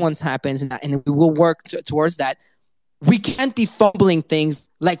 If that once happens, and we will work towards that, we can't be fumbling things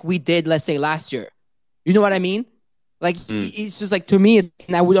like we did, let's say last year. You know what I mean? Like, it's just like, to me,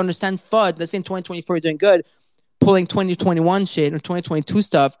 and I would understand FUD, let's say in 2024 you're doing good, pulling 2021 shit or 2022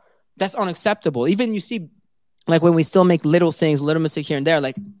 stuff, that's unacceptable. Even you see, like when we still make little things, little mistakes here and there,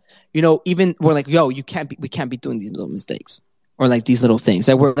 like, even we're like, we can't be doing these little mistakes or like these little things.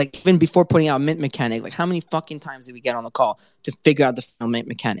 Like we're like, even before putting out mint mechanic, like how many fucking times did we get on the call to figure out the final mint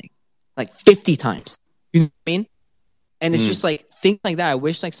mechanic? Like 50 times. You know what I mean? And it's just like things like that. I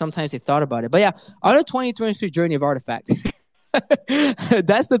wish like sometimes they thought about it. But yeah, on a 2023 journey of Artifact,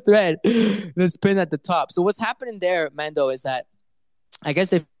 that's the thread that's pinned at the top. So what's happening there, Mando, is that I guess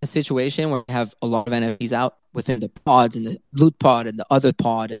there's a situation where we have a lot of NFTs out within the pods and the loot pod and the other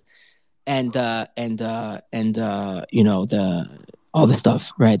pod and all the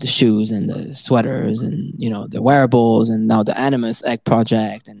stuff, right? The shoes and the sweaters and, the wearables and now the Animus Egg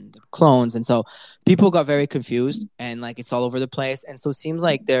project and the clones. And so people got very confused and like it's all over the place. And so it seems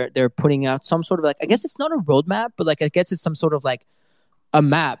like they're putting out some sort of like, I guess it's not a roadmap, but like I guess it's some sort of like a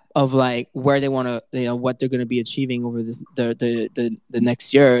map of like where they want to, what they're going to be achieving over the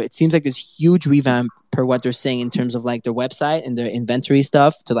next year. It seems like this huge revamp per what they're saying in terms of like their website and their inventory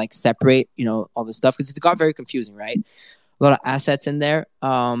stuff to like separate, all the stuff, because it got very confusing, right? A lot of assets in there,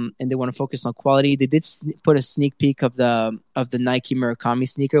 and they want to focus on quality. They did put a sneak peek of the Nike Murakami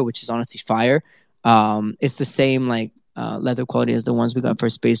sneaker, which is honestly fire. It's the same like leather quality as the ones we got for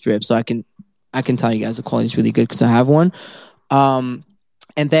Space Drip, so I can tell you guys the quality is really good because I have one.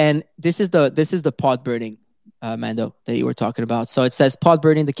 And then this is the pod burning, Mando, that you were talking about. So it says pod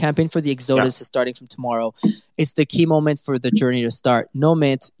burning. The campaign for the Exodus is starting from tomorrow. It's the key moment for the journey to start. No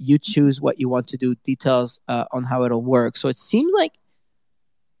mint. You choose what you want to do. Details on how it'll work. So it seems like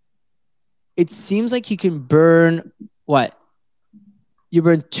you can burn what? You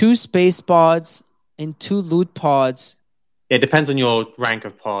burn 2 space pods and 2 loot pods. It depends on your rank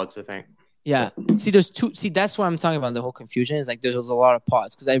of pods, I think. Yeah. See, there's 2. See, that's what I'm talking about. The whole confusion is like there's a lot of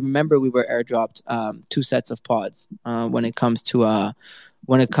pods because I remember we were airdropped 2 sets of pods when it comes to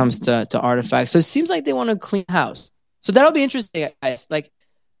when it comes to artifacts. So it seems like they want to clean house. So that'll be interesting, guys. Like,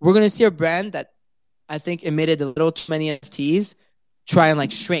 we're gonna see a brand that I think emitted a little too many NFTs try and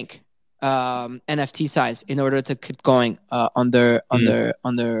like shrink NFT size in order to keep going on their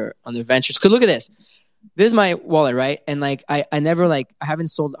ventures. Because look at this. This is my wallet, right? And like I haven't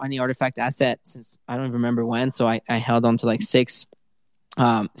sold any artifact asset since I don't even remember when. So I held on to like six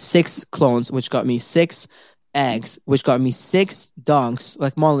clones, which got me 6 eggs, which got me 6 dunks,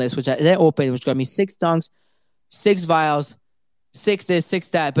 like monoliths, which I then opened, which got me 6 dunks, 6 vials, 6 this, 6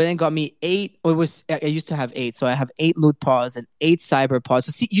 that, but then got me 8. I used to have 8, so I have 8 loot pods and 8 cyber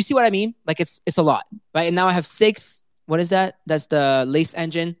pods. So you see what I mean? Like it's a lot, right? And now I have 6. What is that? That's the lace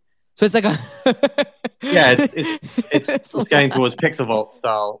engine. So it's like a yeah, it's going towards Pixel Vault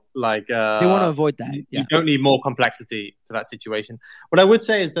style. Like they want to avoid that. You don't need more complexity to that situation. What I would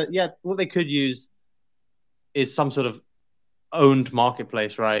say is that what they could use is some sort of owned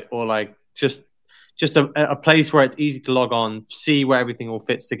marketplace, right? Or like just a place where it's easy to log on, see where everything all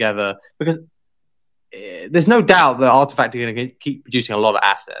fits together. Because there's no doubt that Artifact are going to keep producing a lot of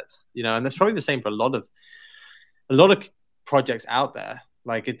assets, and that's probably the same for a lot of projects out there.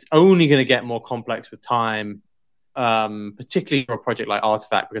 Like, it's only going to get more complex with time, particularly for a project like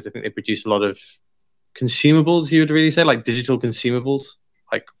Artifact, because I think they produce a lot of consumables, you would really say, like digital consumables,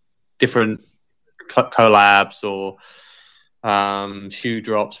 like different collabs or shoe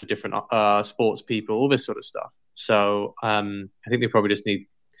drops for different sports people, all this sort of stuff. So I think they probably just need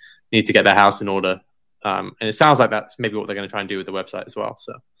to get their house in order. And it sounds like that's maybe what they're going to try and do with the website as well.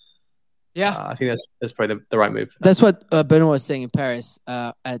 So yeah, I think that's probably the right move. That's what Benoit was saying in Paris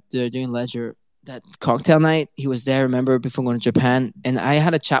at during Ledger, that cocktail night. He was there, remember, before going to Japan. And I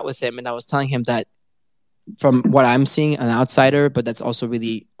had a chat with him, and I was telling him that from what I'm seeing, an outsider, but that's also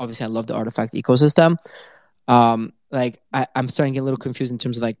really, obviously, I love the Artifact ecosystem. Like, I'm starting to get a little confused in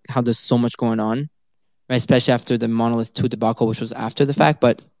terms of like how there's so much going on, right? Especially after the Monolith 2 debacle, which was after the fact.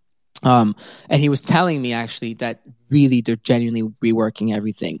 But and he was telling me actually that really they're genuinely reworking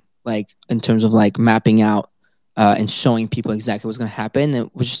everything, like in terms of like mapping out and showing people exactly what's going to happen.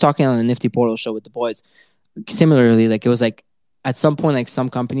 And we're just talking on the Nifty Portal show with the boys. Similarly, like it was like at some point, like some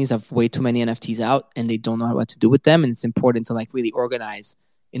companies have way too many NFTs out and they don't know what to do with them, and it's important to like really organize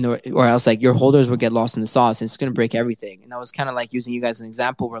or else like your holders will get lost in the sauce and it's going to break everything. And I was kind of like using you guys as an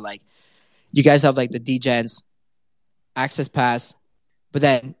example where like you guys have like the DGens access pass, but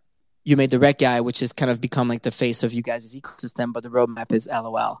then you made the rec guy, which has kind of become like the face of you guys' ecosystem, but the roadmap is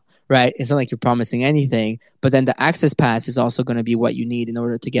LOL, right? It's not like you're promising anything, but then the access pass is also going to be what you need in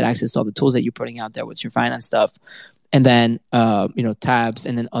order to get access to all the tools that you're putting out there with your finance stuff. And then, tabs,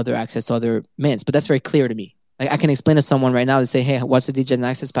 and then other access to other mints. But that's very clear to me. Like I can explain to someone right now to say, hey, what's the DGen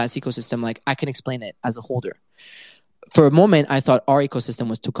access pass ecosystem? Like I can explain it as a holder. For a moment, I thought our ecosystem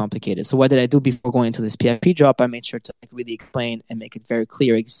was too complicated. So what did I do before going into this PFP drop? I made sure to like really explain and make it very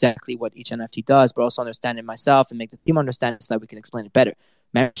clear exactly what each NFT does, but also understand it myself and make the team understand it so that we can explain it better.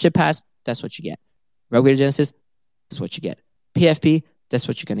 Membership pass, that's what you get. Regular Genesis, that's what you get. PFP, that's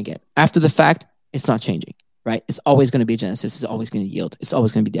what you're going to get. After the fact, it's not changing, right? It's always going to be Genesis. It's always going to yield. It's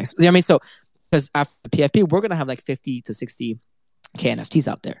always going to be DX. You know what I mean? So because after the PFP, we're going to have like 50 to 60K NFTs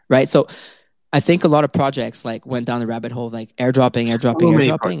out there, right? So I think a lot of projects like went down the rabbit hole, like airdropping.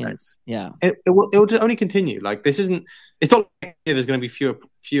 And, yeah. It will just only continue. Like this isn't. It's not like there's going to be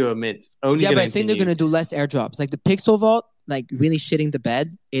fewer mints. It's only but I think they're going to do less airdrops. Like the Pixel Vault, like really shitting the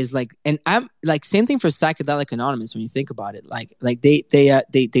bed is like, and I'm like same thing for Psychedelic Anonymous when you think about it. Like they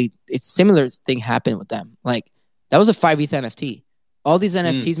it's similar thing happened with them. Like that was a 5 ETH NFT. All these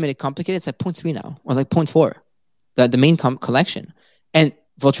NFTs made it complicated. It's like 0.3 now or like 0.4. The main collection, and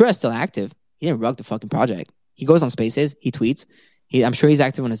Voltura is still active. He didn't rug the fucking project. He goes on Spaces. He tweets. I'm sure he's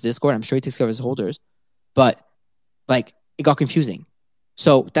active on his Discord. I'm sure he takes care of his holders. But like it got confusing.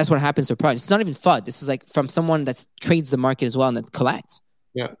 So that's what happens to a project. It's not even FUD. This is like from someone that trades the market as well and that collects.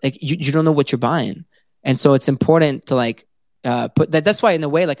 Yeah. Like you don't know what you're buying. And so it's important to like put that. That's why in a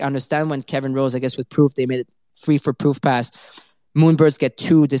way, like I understand when Kevin Rose, I guess with Proof, they made it free for Proof Pass. Moonbirds get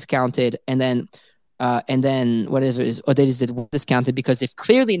 2 discounted and then whatever it is, or they just did 1 discounted because if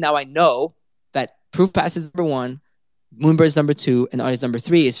clearly now I know that Proof Pass is number 1, Moonbird's number 2, and Audie's number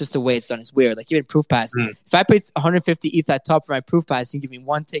 3. It's just the way it's done. It's weird. Like even Proof Pass. If I paid 150 ETH at top for my Proof Pass, you give me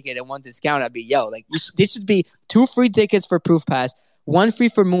 1 ticket and 1 discount, I'd be like this should be 2 free tickets for Proof Pass, 1 free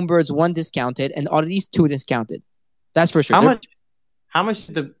for Moonbirds, 1 discounted, and Audie's 2 discounted. That's for sure. How much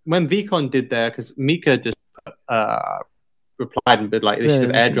did when VCon did there? Because Mika just replied and been like they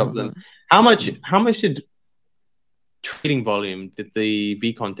should have airdropped them. How much did trading volume did the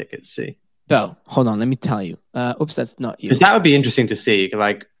VCon tickets see? So hold on, let me tell you. Oops, that's not you. Because that would be interesting to see.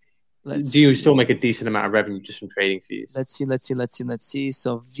 Like, Let's do you see. still make a decent amount of revenue just from trading fees? Let's see.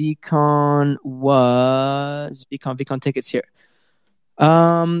 So VCon tickets here.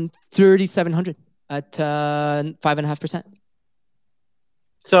 3,700 at 5.5%.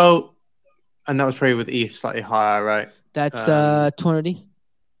 So, and that was probably with ETH slightly higher, right? That's 200 ETH.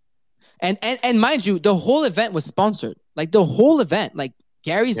 And mind you, the whole event was sponsored. Like the whole event, like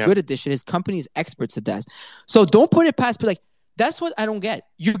Gary's good at this shit. His company's experts at that. So don't put it past. But like that's what I don't get.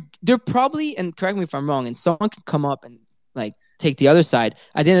 They're probably, and correct me if I'm wrong, and someone can come up and like take the other side.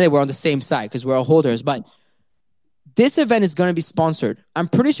 At the end of the day, we're on the same side because we're all holders. But this event is going to be sponsored. I'm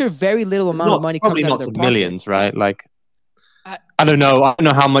pretty sure very little amount of money comes out of their pocket. Millions, right? Like, I don't know. I don't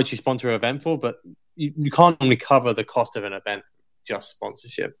know how much you sponsor an event for, but you can't only cover the cost of an event just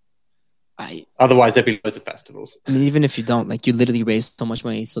sponsorship. Otherwise, there'd be loads of festivals. I mean, even if you don't, like, you literally raise so much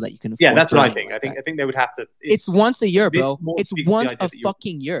money so that you can afford. Yeah, that's what I think. I think they would have to. It's once a year, bro. It's once a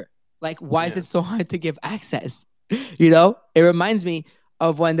fucking year. Like, why is it so hard to give access? You know, it reminds me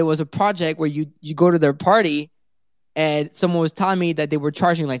of when there was a project where you go to their party, and someone was telling me that they were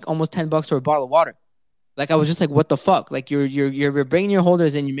charging like almost $10 for a bottle of water. Like, I was just like, what the fuck? Like, you're bringing your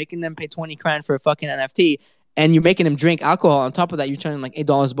holders in, you're making them pay 20 grand for a fucking NFT. And you're making them drink alcohol. On top of that, you're charging like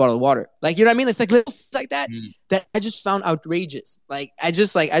 $8 a bottle of water. Like, you know what I mean? It's like little things like that that I just found outrageous. Like, I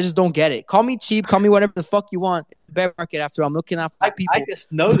just don't get it. Call me cheap. Call me whatever the fuck you want. Bear market after all. I'm looking out for people. I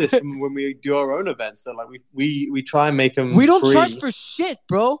just know this from when we do our own events. So like we try and make them. We don't free. charge for shit,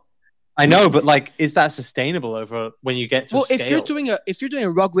 bro. I know, but like, is that sustainable over when you get to scale? if you're doing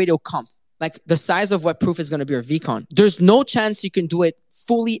a Rug Radio comp, like the size of what Proof is going to be or VCon, there's no chance you can do it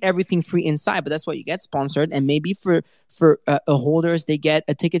fully everything free inside, but that's why you get sponsored. And maybe for holders, they get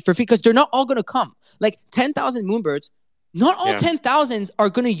a ticket for free because they're not all going to come. Like 10,000 Moonbirds, not all 10,000s are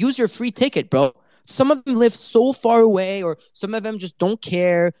going to use your free ticket, bro. Some of them live so far away, or some of them just don't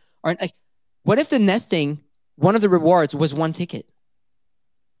care. Or like, what if the nesting, one of the rewards was one ticket?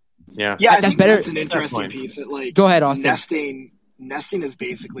 Yeah, that's think better. That's an interesting piece. That like, go ahead, Austin. Nesting is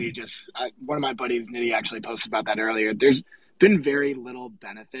basically just one of my buddies, Nitty, actually posted about that earlier. There's been very little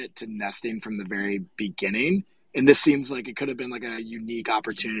benefit to nesting from the very beginning. And this seems like it could have been like a unique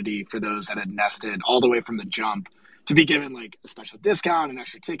opportunity for those that had nested all the way from the jump to be given like a special discount, an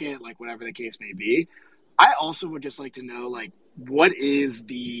extra ticket, like whatever the case may be. I also would just like to know, like, what is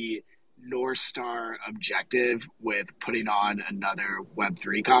the North Star objective with putting on another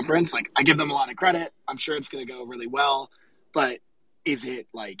Web3 conference? Like, I give them a lot of credit. I'm sure it's going to go really well, but is it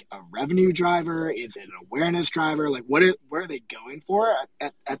like a revenue driver? Is it an awareness driver? Like, what are they going for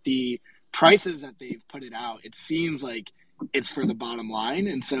at the prices that they've put it out? It seems like it's for the bottom line,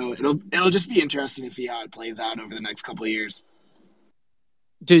 and so it'll just be interesting to see how it plays out over the next couple of years.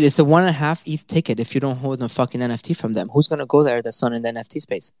 Dude, it's a 1.5 ETH ticket if you don't hold a fucking NFT from them. Who's gonna go there that's not in the NFT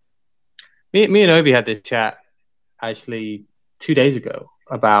space? Me and Obi had this chat actually 2 days ago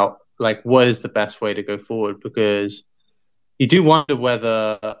about like what is the best way to go forward, because you do wonder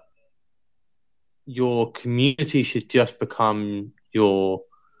whether your community should just become your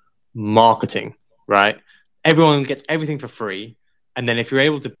marketing, right? Everyone gets everything for free, and then if you're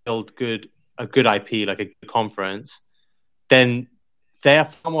able to build a good IP, like a good conference, then they are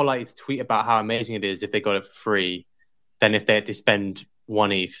far more likely to tweet about how amazing it is if they got it for free than if they had to spend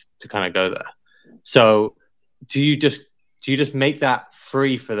 1 ETH to kind of go there. So do you just make that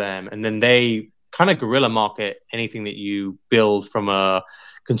free for them, and then they kind of guerrilla market anything that you build from a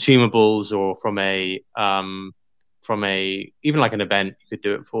consumables or from a even like an event you could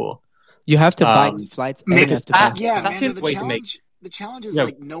do it for? You have to buy flights. That's the way to make. The challenge is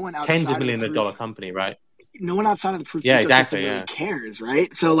like no one outside tens of millions of dollar company, right? No one outside of the Proof ecosystem really cares,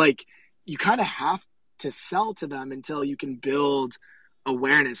 right? So like you kind of have to sell to them until you can build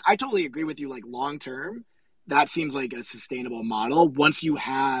awareness. I totally agree with you. Like long term, that seems like a sustainable model. Once you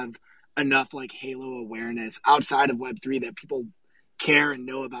have enough like halo awareness outside of Web3 that people care and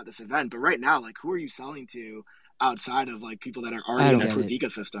know about this event. But right now, like, who are you selling to outside of like people that are already in the Proof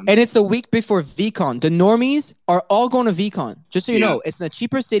ecosystem? And it's a week before VCon. The normies are all going to VCon. Just so you know, it's in a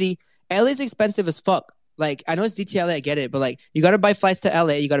cheaper city. LA is expensive as fuck. Like, I know it's DTLA, I get it, but like, you got to buy flights to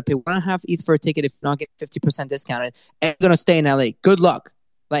LA. You got to pay 1.5 ETH for a ticket if you're not getting 50% discounted, and you're gonna stay in LA. Good luck.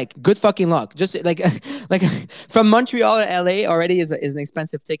 Like, good fucking luck. Just like from Montreal to LA already is an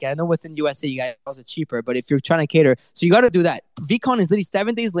expensive ticket. I know within USA you guys are cheaper, but if you're trying to cater, so you got to do that. VCon is literally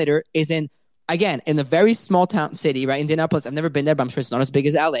 7 days later. Is in a very small town city, right? Indianapolis. I've never been there, but I'm sure it's not as big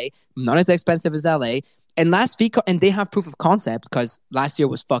as LA, not as expensive as LA. And last VCon, and they have proof of concept because last year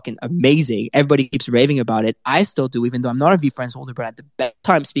was fucking amazing. Everybody keeps raving about it. I still do, even though I'm not a VFriends holder, but I had the best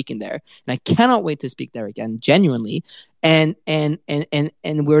time speaking there, and I cannot wait to speak there again, genuinely. And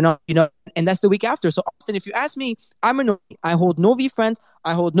we're not, and that's the week after. So Austin, if you ask me, I hold no VFriends,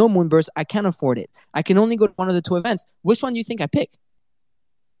 I hold no Moonburst. I can't afford it. I can only go to one of the two events. Which one do you think I pick?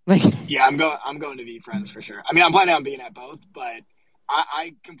 Yeah, I'm going to VFriends for sure. I mean, I'm planning on being at both, but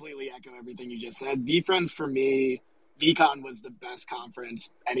I completely echo everything you just said. VFriends for me, VCon was the best conference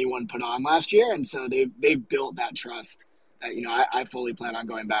anyone put on last year, and so they've built that trust that I fully plan on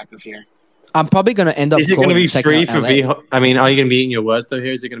going back this year. I'm probably going to end up. Is it going to be free for V? I mean, are you going to be eating your words though?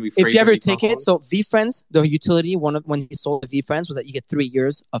 Here, is it going to be free? If you have your ticket, so VFriends, the utility when he sold the VFriends was that you get 3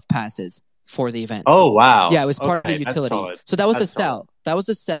 years of passes for the event. Oh wow! Yeah, it was part of the utility. So that was a sell. Solid. That was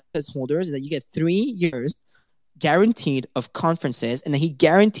a sell as holders that you get 3 years guaranteed of conferences, and then he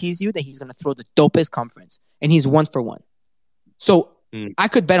guarantees you that he's going to throw the dopest conference, and he's 1 for 1. So I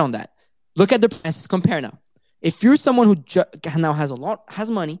could bet on that. Look at the prices. Compare now. If you're someone who now has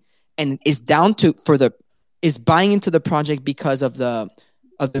money and is down to is buying into the project because of the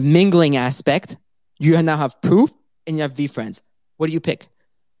mingling aspect, you now have proof and you have VFriends. What do you pick?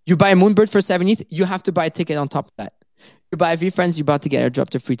 You buy a Moonbird for 70th, you have to buy a ticket on top of that. You buy VFriends, you're about to get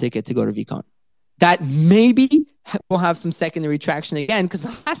airdropped a free ticket to go to VCon. That maybe will have some secondary traction again because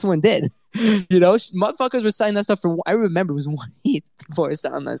the last one did. Motherfuckers were selling that stuff I remember it was 1 week before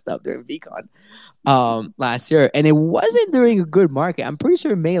selling that stuff during VCon last year. And it wasn't during a good market. I'm pretty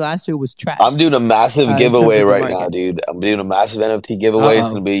sure May last year was trash. I'm doing a massive giveaway right now, dude. I'm doing a massive NFT giveaway. It's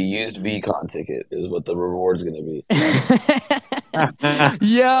going to be a used VCon ticket is what the reward's going to be.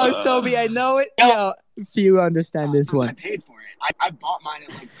 Yo, Sobi, I know it. Yo, if you understand this one. I paid for it. I bought mine at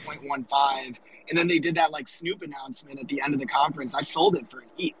 0.15, and then they did that Snoop announcement at the end of the conference. I sold it for an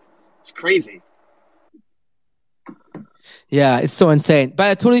ETH. It's crazy. Yeah, it's so insane. But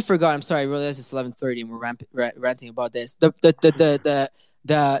I totally forgot. I'm sorry. I realized it's 11:30 and we're ranting about this. The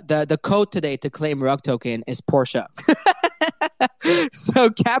code today to claim Rug token is Porsche. So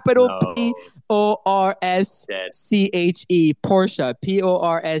capital PORSCHE Porsche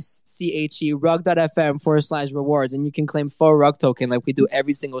PORSCHE rug.fm/rewards, and you can claim 4 Rug token like we do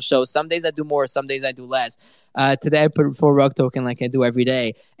every single show. Some days I do more, some days I do less. Today I put 4 Rug token like I do every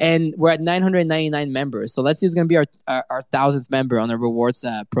day, and we're at 999 members. So let's see who's going to be our 1,000th member on the rewards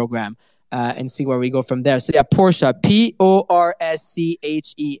program. And see where we go from there. So yeah, Porsche, PORSCHE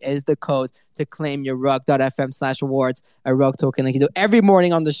is the code to claim your rug.fm/rewards, a Rug token like you do every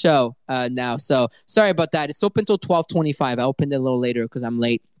morning on the show now. So sorry about that. It's open till 12:25. I opened it a little later because I'm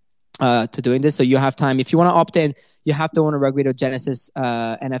late to doing this. So you have time. If you want to opt in, you have to own a Rug Radio Genesis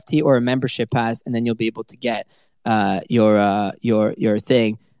NFT or a membership pass, and then you'll be able to get your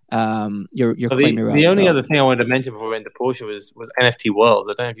thing. Your claim. The only other thing I wanted to mention before we went to Porsche was NFT Worlds.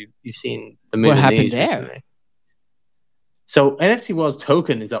 I don't know if you've seen the move. What happened there? Recently. So NFT Worlds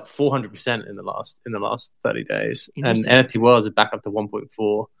token is up 400% in the last 30 days, and NFT Worlds is back up to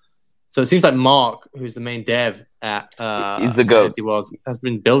 1.4. So it seems like Mark, who's the main dev at he's the GOAT. NFT Worlds, has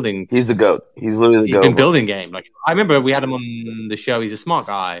been building. He's the GOAT. He's literally the GOAT. He's been building game. Like I remember we had him on the show. He's a smart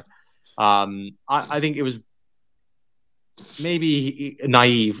guy. I think it was maybe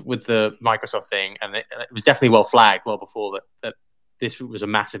naive with the Microsoft thing, and it was definitely well flagged well before that this was a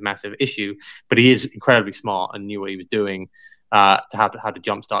massive issue. But he is incredibly smart and knew what he was doing to how to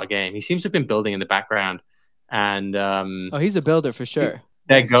jumpstart a game. He seems to have been building in the background, and he's a builder for sure.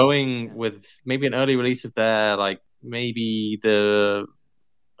 They're going with maybe an early release of their maybe the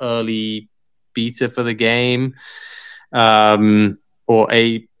early beta for the game, or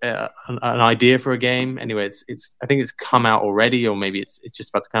an idea for a game. Anyway, it's I think it's come out already, or maybe it's just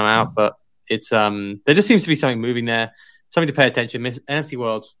about to come out. But it's there just seems to be something moving there, something to pay attention. NFT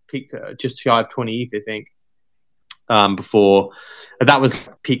Worlds peaked just shy of 20 ETH, I think. Before that was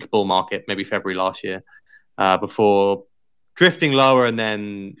peak bull market, maybe February last year. Before drifting lower, and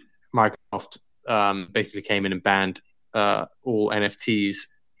then Microsoft basically came in and banned all NFTs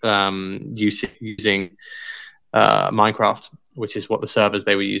using Minecraft, which is what the servers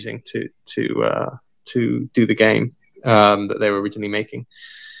they were using to do the game that they were originally making.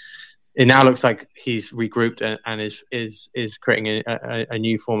 It now looks like he's regrouped and is creating a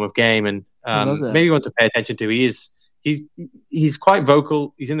new form of game, and maybe you want to pay attention to. He's quite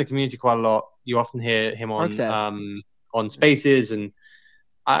vocal. He's in the community quite a lot. You often hear him on Spaces, and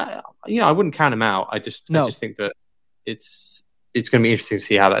I wouldn't count him out. I just think that it's going to be interesting to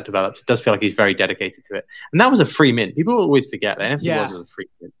see how that develops. It does feel like he's very dedicated to it, and that was a free mint. People always forget that NFT Worlds was a free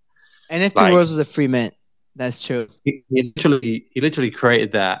mint. NFT Worlds was a free mint. That's true. He literally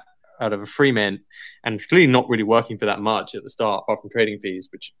created that out of a free mint, and it's clearly not really working for that much at the start, apart from trading fees,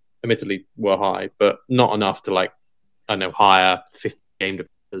 which admittedly were high, but not enough to like, I don't know, hire 50 game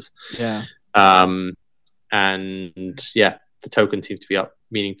developers. Yeah. And yeah, the token seems to be up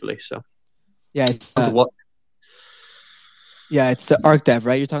meaningfully. So yeah, it's the Arc Dev,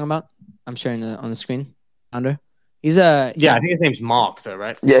 right? You're talking about? I'm sharing on the screen. Founder. He's I think his name's Mark, though,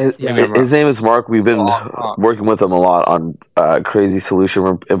 right? Yeah, his name is Mark. We've been working with him a lot on crazy solution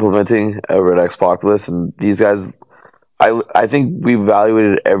we're implementing over at Xbox, and these guys, I think we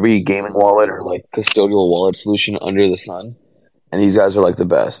evaluated every gaming wallet or like custodial wallet solution under the sun, and these guys are like the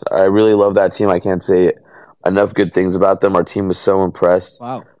best. I really love that team. I can't say enough good things about them. Our team was so impressed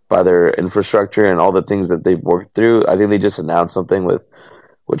by their infrastructure and all the things that they've worked through. I think they just announced something with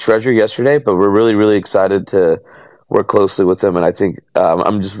Treasure yesterday, but we're really, really excited to work closely with them, and I think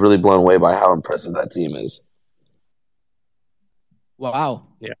I'm just really blown away by how impressive that team is. Wow.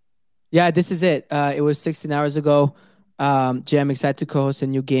 Yeah, this is it. It was 16 hours ago. Jay, I'm excited to co-host a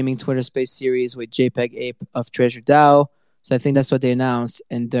new gaming Twitter Space series with JPEG Ape of Treasure DAO. So I think that's what they announced,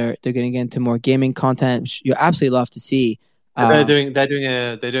 and they're going to get into more gaming content, which you absolutely love to see. They're doing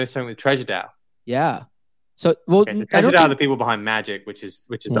something with Treasure DAO. Yeah. So Treasure DAO are the people behind Magic, which is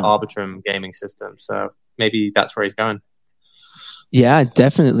the Arbitrum gaming system. So maybe that's where he's going. Yeah,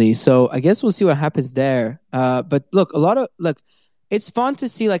 definitely. So I guess we'll see what happens there. But look, it's fun to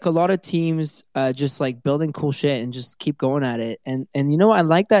see like a lot of teams just like building cool shit and just keep going at it. And you know, I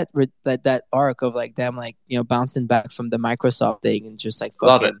like that arc of like them like, you know, bouncing back from the Microsoft thing and just like fucking.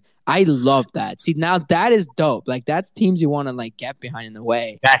 Love it. I love that. See, now that is dope. Like that's teams you want to like get behind in a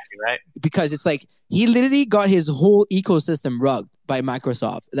way. Exactly, right? Because it's like he literally got his whole ecosystem rugged by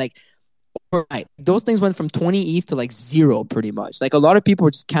Microsoft. Like overnight. Those things went from 20 ETH to like 0 pretty much. Like a lot of people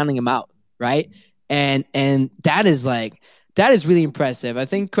were just counting him out, right? And that is really impressive. I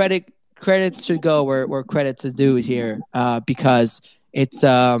think credit should go where credit's due is here, because it's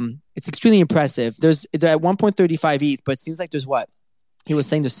extremely impressive. They're at 1.35 ETH, but it seems like there's what? He was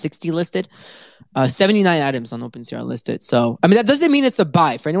saying there's 60 listed, 79 items on OpenSea listed. So, I mean, that doesn't mean it's a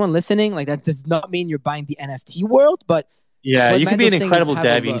buy. For anyone listening, like that does not mean you're buying the NFT world, but yeah, you can be an incredible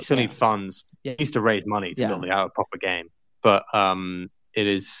dev. You still need funds. Yeah. He needs to raise money to build out a proper game. But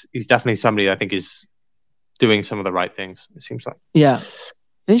he's definitely somebody I think is doing some of the right things, it seems like. Yeah.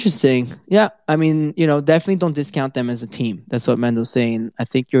 Interesting. Yeah. I mean, you know, definitely don't discount them as a team. That's what Mendo's saying. I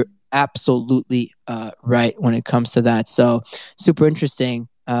think you're absolutely right when it comes to that. So super interesting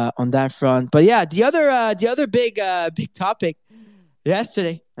on that front. But yeah, the other big topic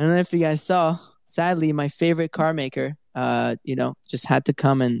yesterday, I don't know if you guys saw, sadly, my favorite car maker, just had to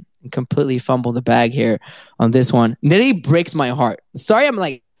come and completely fumble the bag here on this one. Nearly breaks my heart. Sorry, am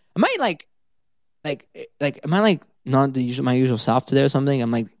I not my usual self today or something?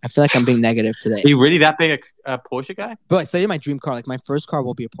 I feel like I'm being negative today. Are you really that big a Porsche guy? Bro, I studied my dream car. Like my first car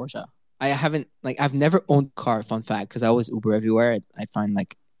will be a Porsche. I've never owned a car, fun fact, because I always Uber everywhere. I find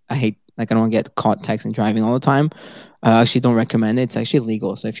I hate, I don't want to get caught texting driving all the time. I actually don't recommend it. It's actually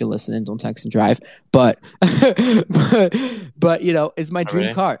illegal. So if you're listening, don't text and drive. But you know, it's my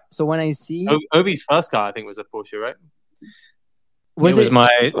dream car. So when I see Obi's first car, I think was a Porsche, right?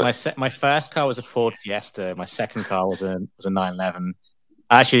 My first car was a Ford Fiesta. My second car was a 911.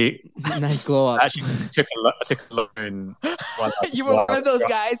 Actually, nice glow up. Actually, I took a loan. You were one of those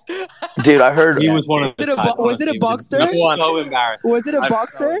guys, dude. I heard he was one of. Was it a Boxster? So embarrassing. Was it a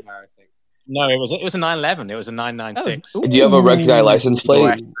Boxster? No, it was a 911. It was a 996. Do you have a recognized license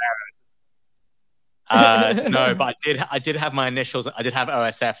plate? No, but I did have my initials. I did have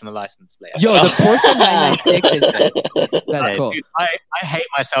OSF in the license plate. Yo, the Porsche 996 is that's cool. Dude, I hate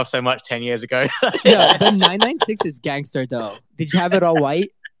myself so much 10 years ago. Yeah, the 996 is gangster though. Did you have it all white?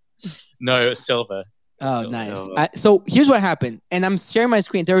 No, it was silver. Oh, nice. So here's what happened, and I'm sharing my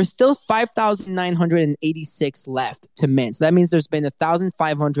screen. There are still 5,986 left to mint. So that means there's been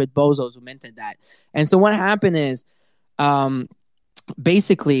 1,500 bozos who minted that. And so what happened is,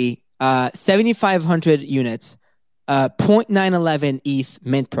 basically, 7,500 units, 0.911 ETH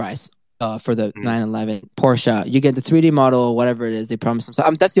mint price for the 911 Porsche. You get the 3D model, whatever it is they promised them.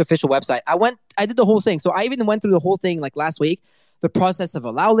 So that's the official website. I did the whole thing. So I even went through the whole thing like last week. The process of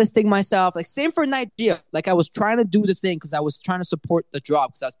allow listing myself, like same for Nigeria. Like I was trying to do the thing because I was trying to support the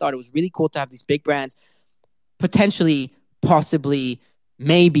drop because I thought it was really cool to have these big brands potentially, possibly,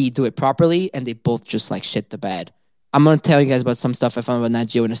 maybe do it properly, and they both just like shit the bed. I'm gonna tell you guys about some stuff I found about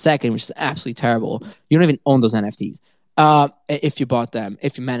Nigeria in a second, which is absolutely terrible. You don't even own those NFTs if you bought them,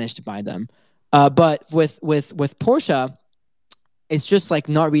 if you managed to buy them. But with Porsche, it's just like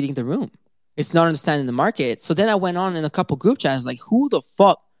not reading the room. It's not understanding the market. So then I went on in a couple group chats, like, who the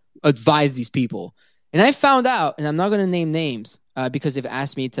fuck advise these people. And I found out, and I'm not going to name names because they've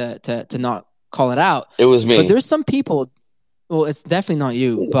asked me to not call it out. It was me. But there's some people. Well, it's definitely not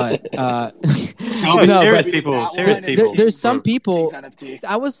you, but serious people. There's some people.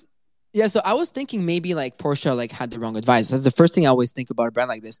 So I was thinking maybe like Porsche like had the wrong advice. That's the first thing I always think about a brand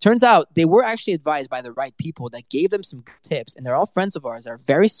like this. Turns out they were actually advised by the right people that gave them some good tips, and they're all friends of ours that are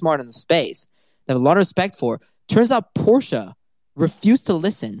very smart in the space. They have a lot of respect for. Turns out Porsche refused to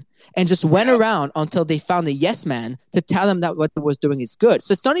listen and just went around until they found a yes man to tell them that what they was doing is good.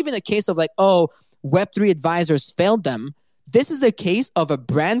 So it's not even a case of like, oh, Web3 advisors failed them. This is a case of a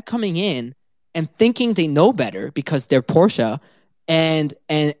brand coming in and thinking they know better because they're Porsche and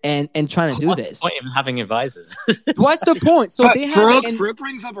trying to do this. What's the point of having advisors? What's the point? So they have. Brooke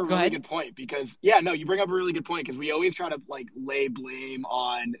brings up a really good point because you bring up a really good point because we always try to like lay blame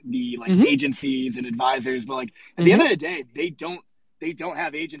on the like agencies and advisors, but like at the end of the day, they don't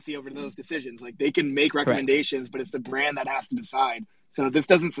have agency over those decisions. Like they can make recommendations, but it's the brand that has to decide. So this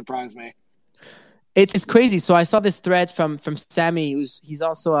doesn't surprise me. It's crazy. So I saw this thread from Sammy, he's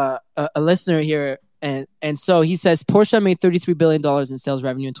also a listener here, and so he says Porsche made $33 billion in sales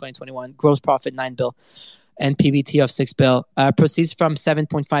revenue in 2021, gross profit $9 billion, and PBT of $6 billion. Proceeds from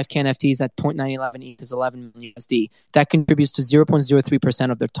 7.5K NFTs at 0.911 ETH is $11 million USD. That contributes to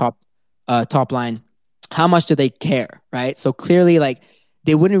 0.03% of their top line. How much do they care, right? So clearly, like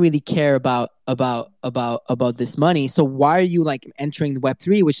they wouldn't really care about this money. So why are you like entering the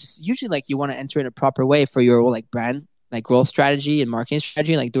Web3, which is usually like you want to enter in a proper way for your like brand, like growth strategy and marketing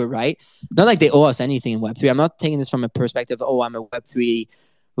strategy, like do it right. Not like they owe us anything in Web3. I'm not taking this from a perspective of, oh, I'm a Web3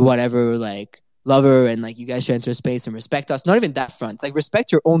 whatever like lover and like you guys should enter space and respect us. Not even that front. It's like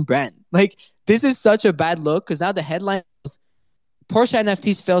respect your own brand. Like this is such a bad look because now the headline is Porsche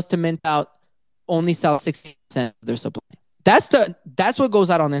NFTs fails to mint out, only sell 60% of their supply. That's what goes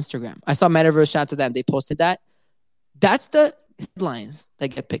out on Instagram. I saw Metaverse, shout out to them. They posted that. That's the headlines that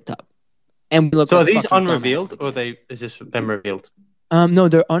get picked up. And we look. So like are these unrevealed, or is this them revealed? No,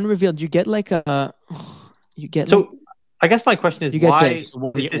 they're unrevealed. You get like a. So I guess my question is, why is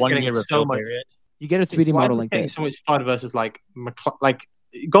this getting so much? You get a 3D model like this. So much FUD versus like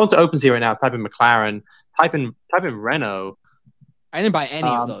go into OpenSea right now. Type in McLaren. Type in Renault. I didn't buy any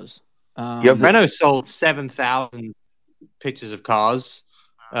of those. Renault sold 7,000 pictures of cars.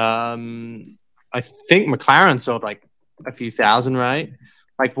 I think McLaren sold like a few thousand, right?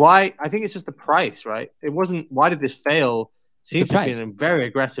 Like why? I think it's just the price, right? It wasn't. Why did this fail? Seems to be a very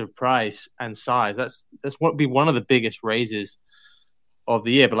aggressive price and size. That's what would be one of the biggest raises of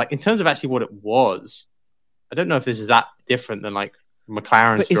the year. But like in terms of actually what it was, I don't know if this is that different than like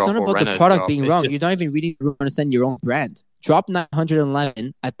McLaren's. But it's not about the product being wrong. You're not even really understanding your own brand. Drop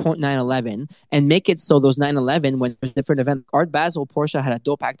 911 at 0.911 and make it so those 911 when there's different events. Art Basel, Porsche had a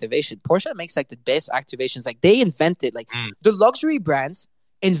dope activation. Porsche makes like the best activations. Like they invented the luxury brands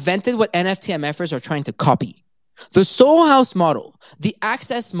invented what NFT MFers are trying to copy. The Soul House model, the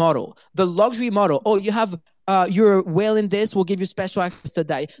Access model, the luxury model. Oh, you have you're a whale in this, we'll give you special access to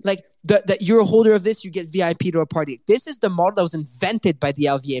that. Like that you're a holder of this, you get VIP to a party. This is the model that was invented by the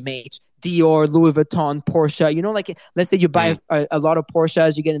LVMH. Dior, Louis Vuitton, Porsche, you know, like let's say you buy a lot of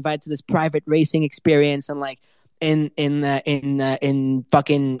Porsches, you get invited to this private racing experience, and like in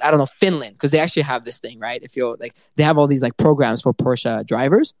fucking I don't know Finland, because they actually have this thing, right? If you're like they have all these like programs for Porsche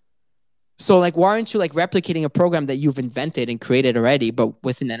drivers. So like why aren't you like replicating a program that you've invented and created already, but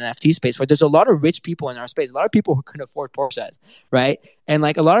within an NFT space where there's a lot of rich people in our space, a lot of people who can afford Porsches, right? And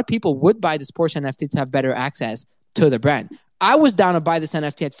like a lot of people would buy this Porsche NFT to have better access to the brand. I was down to buy this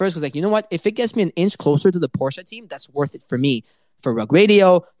NFT at first because, like, you know what? If it gets me an inch closer to the Porsche team, that's worth it for me, for Rug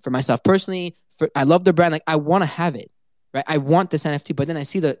Radio, for myself personally. I love the brand. Like, I want to have it, right? I want this NFT, but then I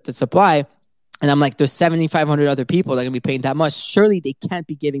see the supply, and I'm like, there's 7,500 other people that are going to be paying that much. Surely they can't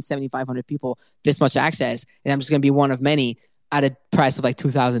be giving 7,500 people this much access, and I'm just going to be one of many at a price of like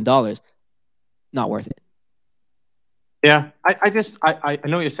 $2,000. Not worth it. Yeah, I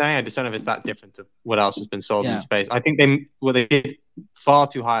know what you're saying. I just don't know if it's that different to what else has been sold in the space. I think they did far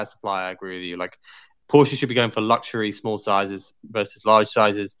too high a supply. I agree with you. Like Porsche should be going for luxury small sizes versus large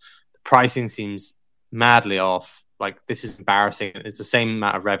sizes. The pricing seems madly off. Like this is embarrassing. It's the same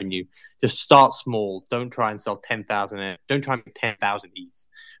amount of revenue. Just start small. Don't try and sell 10,000. Don't try and make 10,000 ETH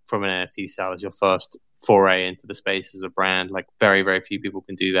from an NFT sale as your first foray into the space as a brand. Like very, very few people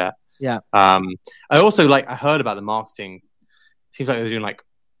can do that. Yeah. I also I heard about the marketing. Seems like they're doing like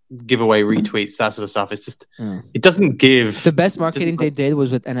giveaway retweets, that sort of stuff. It's just it doesn't give. The best marketing they did was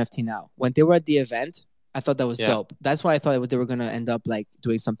with NFT Now. When they were at the event, I thought that was dope. That's why I thought they were gonna end up like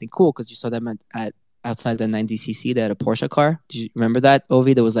doing something cool because you saw them at outside the 90cc. They had a Porsche car. Do you remember that,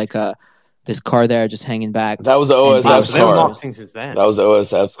 Ovi? There was like this car there just hanging back. That was the And OSF's So they were car. marketing since then. That was the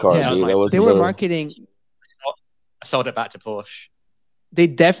OSF's car, Yeah. dude. That was They were marketing. I sold it back to Porsche. They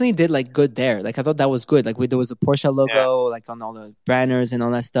definitely did like good there. Like I thought that was good. Like there was a Porsche logo like on all the banners and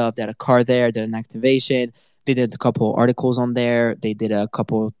all that stuff. They had a car there. Did an activation. They did a couple articles on there. They did a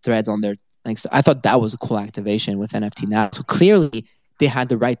couple threads on their. Like so I thought that was a cool activation with NFT now. So clearly they had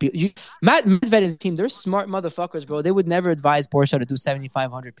the right people. Matt Medved's team, they're smart motherfuckers, bro. They would never advise Porsche to do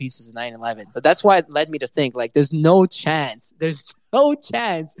 7,500 pieces in 911. So that's why it led me to think like there's no chance. There's no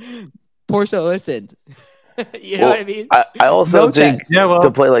chance Porsche listened. You know what I mean? I also think chance. to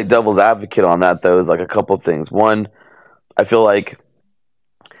play like devil's advocate on that though is like a couple of things. One, I feel like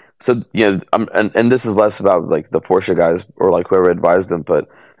and this is less about like the Porsche guys or like whoever advised them, but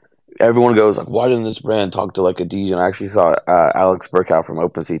everyone goes like, why didn't this brand talk to like a DJ? And I actually saw Alex Burkow from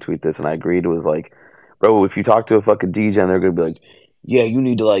OpenSea tweet this, and I agreed. It was like, bro, if you talk to a fucking DJ, and they're gonna be like, yeah, you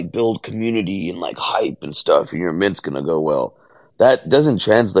need to like build community and like hype and stuff, and your mint's gonna go well. That doesn't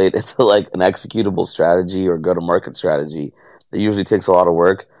translate into like an executable strategy or go-to-market strategy. It usually takes a lot of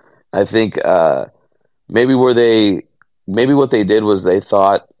work. I think maybe what they did was they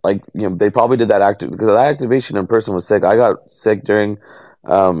thought like they probably did that because that activation in person was sick. I got sick during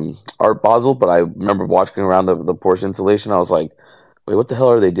Art Basel, but I remember watching around the Porsche installation. I was like, wait, what the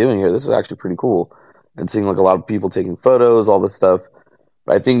hell are they doing here? This is actually pretty cool. And seeing like a lot of people taking photos, all this stuff.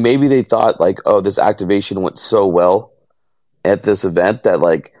 But I think maybe they thought like, oh, this activation went so well at this event that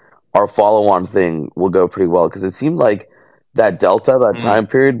like our follow-on thing will go pretty well, because it seemed like that delta, that time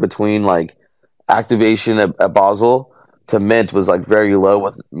period between like activation at Basel to Mint was like very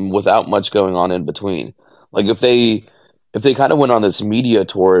low without much going on in between. Like if they kind of went on this media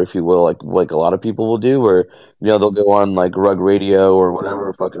tour, if you will, like a lot of people will do, where they'll go on like Rug Radio or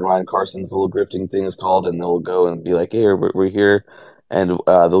whatever fucking Ryan Carson's little grifting thing is called, and they'll go and be like, hey, we're here, and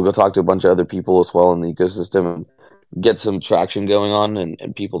they'll go talk to a bunch of other people as well in the ecosystem and get some traction going on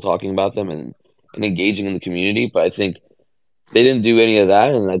and people talking about them and engaging in the community. But I think they didn't do any of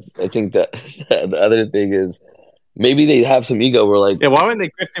that, and I think that the other thing is maybe they have some ego. We're like, yeah, why weren't they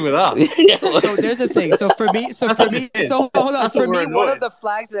grifting with us? So there's a thing. So for me, hold on. For me, one of the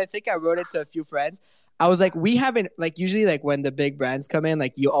flags that I think I wrote it to a few friends. I was like, we haven't, like, usually like when the big brands come in,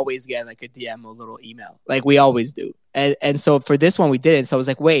 like you always get like a DM or a little email, like we always do. And so for this one we didn't. So I was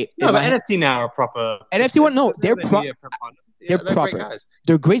like, wait, no, but NFT now are proper. NFT one, no, they're proper. They're proper. Great guys.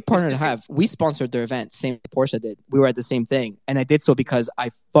 They're a great partner to have. We sponsored their event, same as Porsche did. We were at the same thing, and I did so because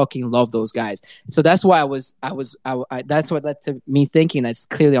I fucking love those guys. So that's why that's what led to me thinking that's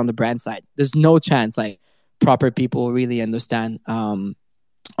clearly on the brand side. There's no chance like proper people really understand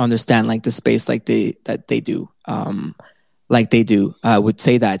like the space like they do would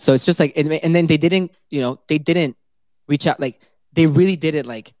say that. So it's just like, and then they didn't reach out, like they really did it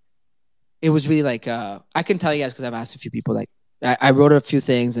like. It was really like I can tell you guys because I've asked a few people. Like I wrote a few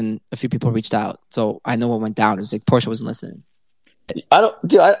things and a few people reached out, so I know what went down. It was like Porsche wasn't listening. I don't,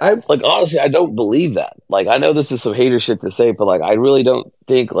 dude. I like honestly, I don't believe that. Like I know this is some hater shit to say, but like I really don't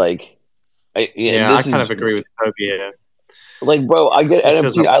think like. I kind of agree with Kobe. Yeah. Like, bro, I get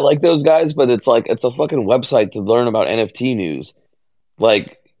NFT. I like those guys, but it's like it's a fucking website to learn about NFT news.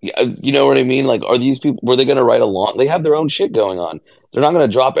 Like, you know what I mean? Like, are these people? Were they going to write along? They have their own shit going on. They're not going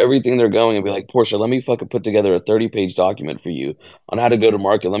to drop everything they're going and be like, Porsche, let me fucking put together a 30-page document for you on how to go to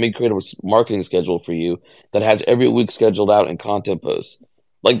market. Let me create a marketing schedule for you that has every week scheduled out and content posts.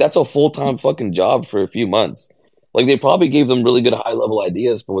 Like, that's a full-time fucking job for a few months. Like, they probably gave them really good high-level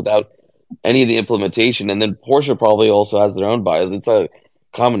ideas, but without any of the implementation. And then Porsche probably also has their own bias. It's a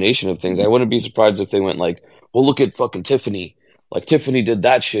combination of things. I wouldn't be surprised if they went like, well, look at fucking Tiffany. Like, Tiffany did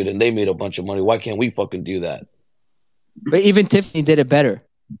that shit and they made a bunch of money. Why can't we fucking do that? But even Tiffany did it better.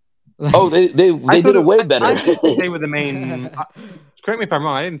 Oh, they did it way better. I think they were the main. Correct me if I'm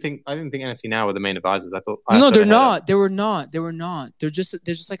wrong. I didn't think NFT now were the main advisors. I thought. No, they're not. They were not. They're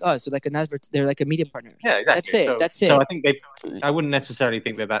just like us. They're like they're like a media partner. Yeah, exactly. That's it. So I think I wouldn't necessarily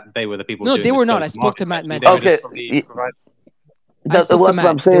think that they were the people. No, they were not. I spoke to Matt. Okay. That's what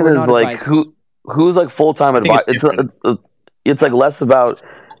I'm saying is like who's like full time advisor. It's like less about.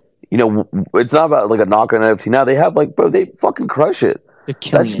 It's not about like a knock on NFT. Now they have like, bro, they fucking crush it.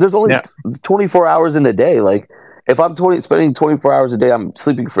 There's only 24 hours in a day. Like, if I'm spending 24 hours a day, I'm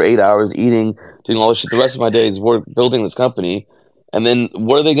sleeping for 8 hours, eating, doing all this shit. The rest of my day is building this company. And then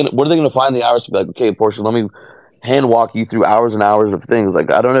what are they gonna find the hours to be like, okay, Porsche, let me hand walk you through hours and hours of things. Like,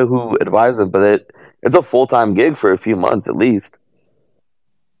 I don't know who advised them, but it's a full-time gig for a few months at least.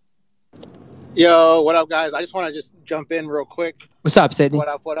 Yo, what up, guys? I just want to jump in real quick. What's up, Sydney? What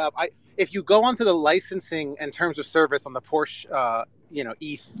up? if you go onto the licensing and terms of service on the Porsche,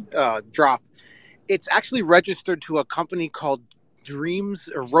 ETH drop, it's actually registered to a company called Dreams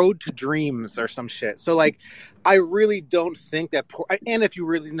or Road to Dreams or some shit. So like, I really don't think that. And if you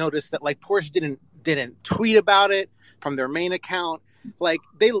really notice that, like, Porsche didn't tweet about it from their main account. Like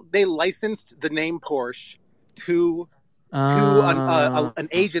they licensed the name Porsche to an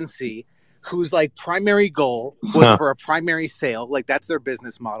agency whose like primary goal was for a primary sale. Like that's their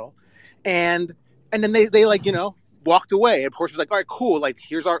business model, and then they like walked away. And Porsche was like, all right, cool. Like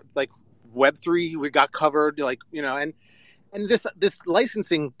here's our like Web3 we got covered. Like and this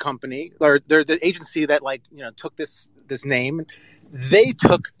licensing company or they're the agency that like took this name. They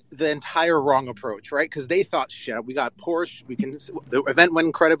took the entire wrong approach, right? Because they thought, shit, we got Porsche. The event went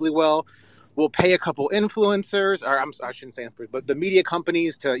incredibly well. We'll pay a couple influencers, or I shouldn't say influencers, but the media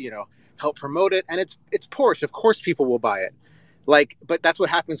companies to help promote it. And it's Porsche. Of course, people will buy it. Like, but that's what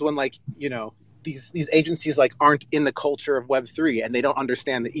happens when like these agencies like aren't in the culture of Web3 and they don't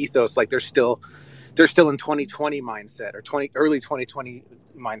understand the ethos. Like they're still in 2020 mindset or early 2020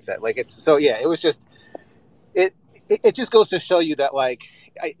 mindset. Like it's so yeah. It was just. It just goes to show you that like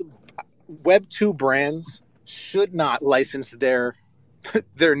Web2 brands should not license their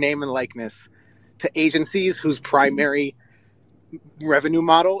name and likeness to agencies whose primary revenue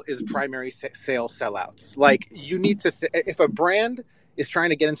model is primary sales sellouts. Like you need to if a brand is trying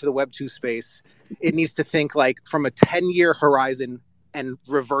to get into the Web2 space, it needs to think like from a 10-year horizon and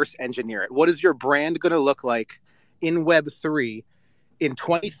reverse engineer it. What is your brand going to look like in Web3 in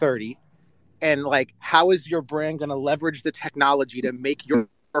 2030? And like, how is your brand going to leverage the technology to make your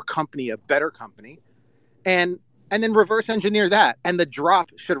company a better company? And then reverse engineer that. And the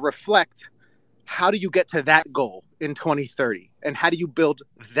drop should reflect how do you get to that goal in 2030? And how do you build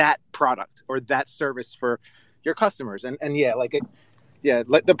that product or that service for your customers? And yeah, like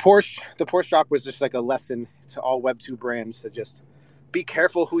like the Porsche drop was just like a lesson to all Web2 brands to just be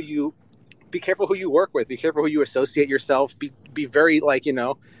careful who you work with, be careful who you associate yourself, be very like,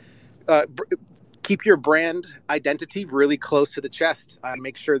 keep your brand identity really close to the chest and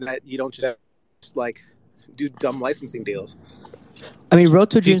make sure that you don't just like do dumb licensing deals. I mean,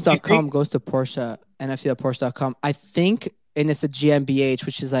 roadtodreams.com goes to Porsche, NFT.Porsche.com. I think, and it's a GmbH,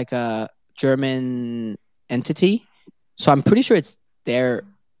 which is like a German entity. So I'm pretty sure it's their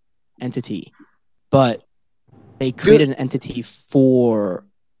entity, but they created an entity for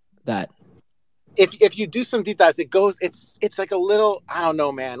that. If you do some deep dives, it's like a little, I don't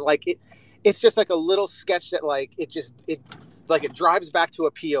know, man. Like it's just like a little sketch that like it drives back to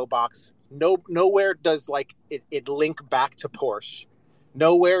a PO box. Nowhere does like it link back to Porsche.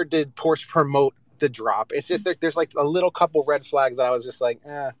 Nowhere did Porsche promote the drop. It's just there's like a little couple red flags that I was just like,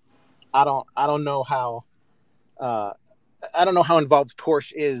 I don't know how involved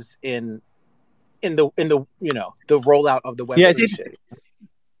Porsche is in the the rollout of the web. Yeah,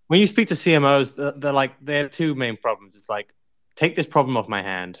 when you speak to CMOs, they have two main problems. It's like, take this problem off my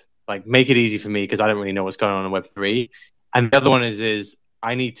hand, like make it easy for me because I don't really know what's going on in Web3. And the other one is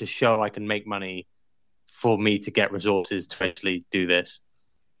I need to show I can make money for me to get resources to actually do this.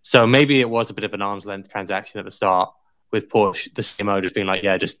 So maybe it was a bit of an arm's length transaction at the start with Porsche, the CMO just being like,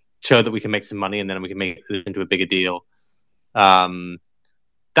 yeah, just show that we can make some money and then we can make it into a bigger deal.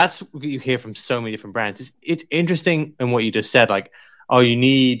 That's what you hear from so many different brands. It's interesting in what you just said, like, oh, you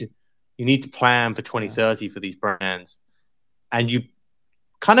need to plan for 2030 for these brands. And you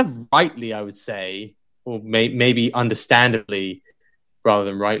kind of rightly, I would say, or maybe understandably rather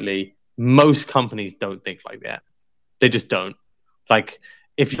than rightly, most companies don't think like that. They just don't. Like,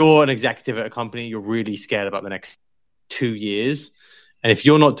 if you're an executive at a company, you're really scared about the next 2 years. And if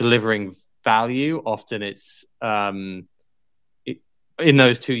you're not delivering value, often it's in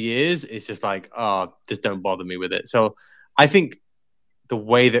those 2 years, it's just like, oh, just don't bother me with it. So I think the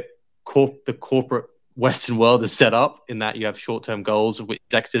way that the corporate Western world is set up, in that you have short-term goals which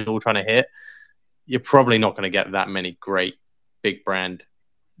executives are all trying to hit, you're probably not going to get that many great big brand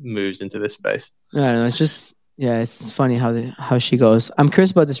moves into this space. No, it's just, yeah, it's funny how she goes. I'm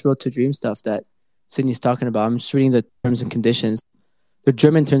curious about this Road to Dream stuff that Sydney's talking about. I'm just reading the terms and conditions. They're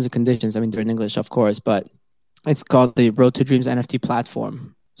German terms and conditions. I mean, they're in English, of course, but it's called the Road to Dreams NFT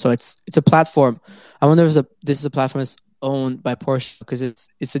platform. So it's a platform. I wonder if this is a platform that's owned by Porsche, because it's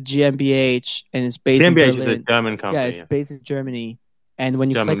a GmbH and it's based in Berlin. GmbH is a German company. Yeah, it's based in Germany. And when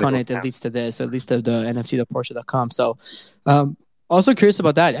you click on it, it leads to this, or at least to the NFT.Porsche.com. So also curious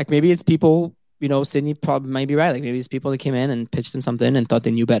about that. Like maybe it's people, Sydney probably might be right. Like maybe it's people that came in and pitched them something and thought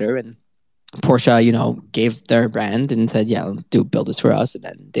they knew better. And Porsche, gave their brand and said, yeah, build this for us. And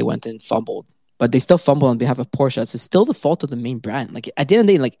then they went and fumbled. but they still fumble on behalf of Porsche. So it's still the fault of the main brand. Like at the end of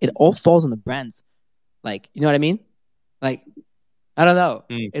the day, like it all falls on the brands. Like, you know what I mean? Like, I don't know.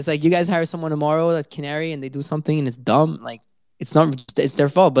 It's like you guys hire someone tomorrow that's Canary and they do something and it's dumb. Like it's it's their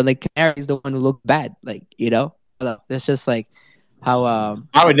fault, but like Canary is the one who looked bad. Like, you know, that's just like how.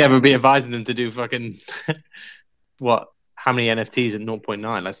 I would never be advising them to do fucking what? How many NFTs at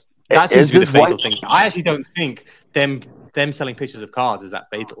 0.9? That seems to be the fatal thing. I actually don't think them selling pictures of cars is that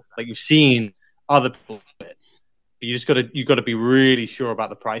fatal. Like you've seen other people do it. But you got to be really sure about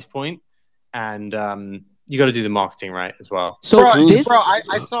the price point, and you got to do the marketing right as well. So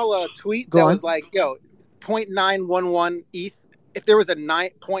I saw a tweet that was like, "Yo, 0.911 ETH. If there was a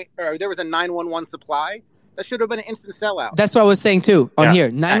 911 supply, that should have been an instant sellout." That's what I was saying too on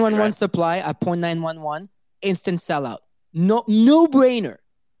here. 911 supply at 0.911, instant sellout. No brainer.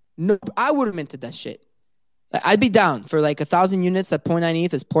 No, I would have minted that shit. I'd be down for like 1,000 units at 0.9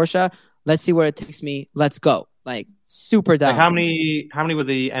 ETH as Porsche. Let's see where it takes me. Let's go. Like super down. Like how many were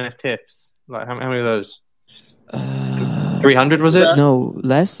the NFTs? Like how many of those? 300 was it? No,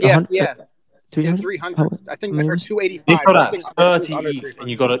 less. Yeah, 300. I think or 285. They sold out 30 ETH, and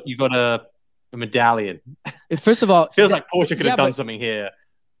you got a medallion. First of all, it feels like Porsche could have done something here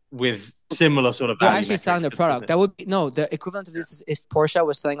with similar sort of value. They're actually selling their product. That would be the equivalent of this is if Porsche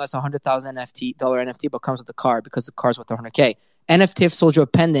was selling us $100,000 NFT, but comes with the car because the car's worth $100K. NFT have sold you a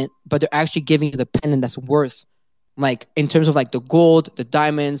pendant, but they're actually giving you the pendant that's worth, like in terms of like the gold, the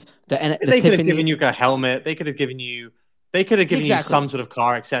diamonds, the they could have given you a helmet. They could have given you you some sort of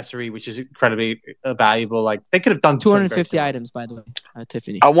car accessory, which is incredibly valuable. Like they could have done 250 items, by the way,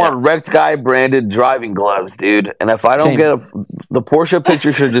 Tiffany. I want wrecked guy branded driving gloves, dude. And if I don't get the Porsche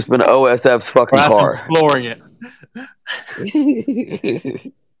picture, should have just been OSF's fucking car. Flooring it.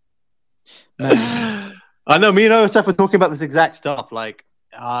 I know. Me and OSF were talking about this exact stuff. Like,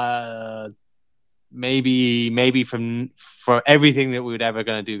 maybe for everything that we would ever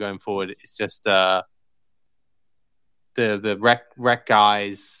going to do going forward, it's just the rec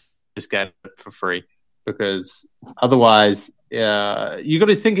guys just get it for free, because otherwise you got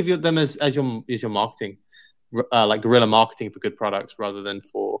to think of them as your marketing, like guerrilla marketing for good products rather than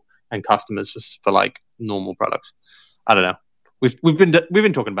for customers for like normal products. I don't know. We've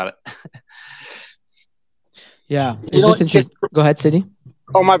been talking about it. Yeah, it's just interesting. Go ahead, Sidney.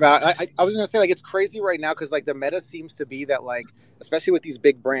 Oh my bad. I was gonna say, like, it's crazy right now because like the meta seems to be that, like, especially with these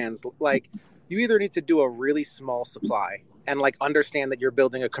big brands, like you either need to do a really small supply and like understand that you're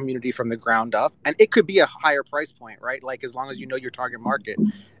building a community from the ground up, and it could be a higher price point, right? Like as long as you know your target market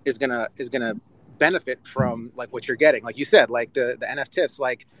is gonna benefit from like what you're getting. Like you said, like the NFTs,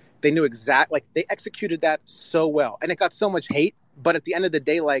 like they knew like they executed that so well, and it got so much hate. But at the end of the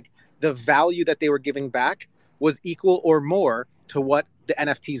day, like the value that they were giving back was equal or more to what the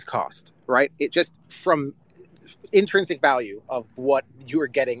NFTs cost, right? It just from intrinsic value of what you are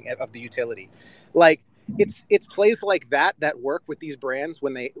getting of the utility. Like it's plays like that work with these brands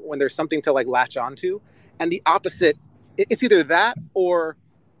when there's something to like latch onto, and the opposite, it's either that or,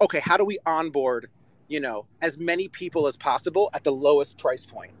 okay, how do we onboard, as many people as possible at the lowest price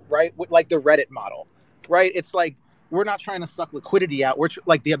point, right? Like the Reddit model, right? It's like, we're not trying to suck liquidity out. We're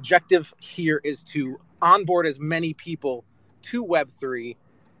like, the objective here is to onboard as many people to Web3,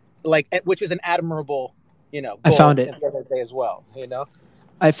 like, which is an admirable, goal I found it as well.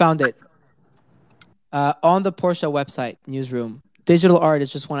 I found it on the Porsche website newsroom. Digital art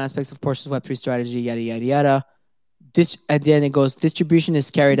is just one aspect of Porsche's Web3 strategy. Yada yada yada. At the end, it goes: distribution is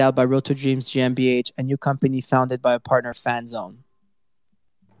carried out by Road to Dreams GmbH, a new company founded by a partner, FanZone.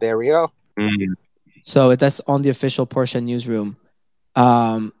 There we go. Mm-hmm. So that's on the official Porsche newsroom.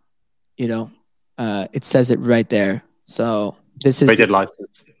 It says it right there. So this is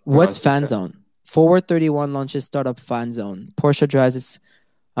what's FanZone? Forward 31 launches startup FanZone. Porsche drives its.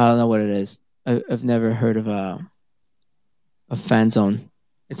 I don't know what it is. I've never heard of a FanZone.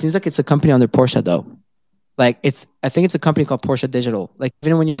 It seems like it's a company under Porsche though. Like I think it's a company called Porsche Digital. Like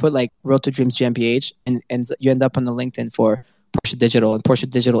even when you put like Road to Dreams GmbH and you end up on the LinkedIn for Porsche Digital, and Porsche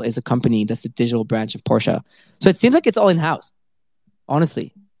Digital is a company that's the digital branch of Porsche. So it seems like it's all in-house,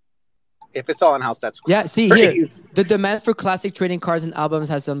 honestly. If it's all in-house, that's great. Yeah, see here, the demand for classic trading cards and albums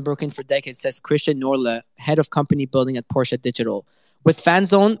has unbroken for decades, says Christian Norle, head of company building at Porsche Digital. With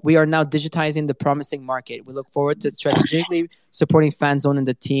FanZone, we are now digitizing the promising market. We look forward to strategically supporting FanZone and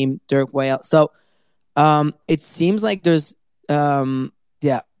the team, Dirk Whale. So it seems like there's, it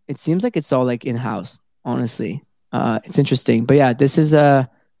seems like it's all like in-house, honestly. It's interesting. But yeah, this is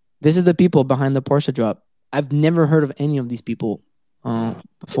the people behind the Porsche drop. I've never heard of any of these people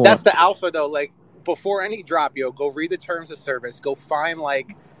before. That's the alpha though. Like before any drop, go read the terms of service. Go find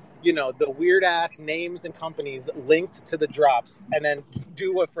like the weird ass names and companies linked to the drops, and then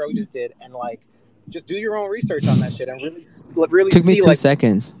do what Fro just did, and like just do your own research on that shit, and really Took me see 2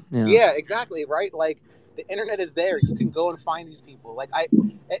 seconds. Yeah, exactly, right? Like the internet is there. You can go and find these people. Like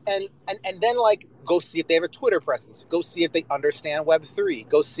and then like go see if they have a Twitter presence. Go see if they understand Web3.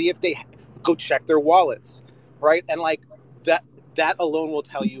 Go see if they go check their wallets, right? And like that alone will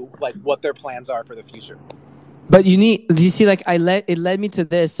tell you like what their plans are for the future. But do you see, like it led me to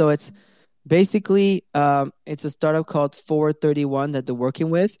this. So it's basically it's a startup called Forward 31 that they're working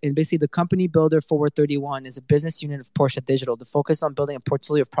with, and basically the company builder Forward 31 is a business unit of Porsche Digital. The focus on building a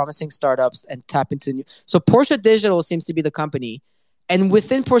portfolio of promising startups and tap into new. So Porsche Digital seems to be the company, and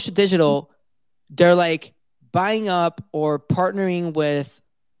within Porsche Digital, they're like buying up or partnering with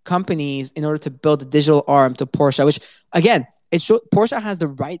companies in order to build a digital arm to Porsche. Which again, Porsche has the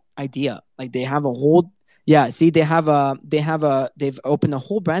right idea. Like they have a whole. Yeah, see, they've opened a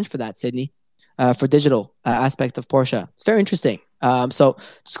whole branch for that, Sydney, for digital aspect of Porsche. It's very interesting. So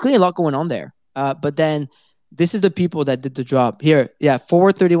there's clearly a lot going on there. But then this is the people that did the job here. Yeah,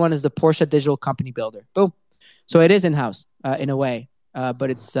 Forward 31 is the Porsche digital company builder. Boom. So it is in-house in a way, but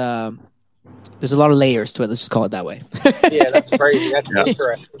it's there's a lot of layers to it. Let's just call it that way. Yeah, that's crazy. That's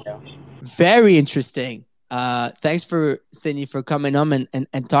interesting. Yeah. Very interesting. Thanks for Sydney for coming on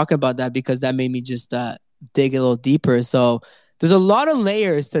and talking about that, because that made me just dig a little deeper. So there's a lot of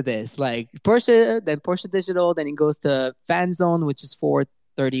layers to this, like Porsche, then Porsche Digital, then it goes to Fan Zone, which is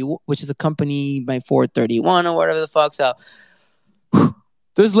 430, which is a company by 431 or whatever the fuck. So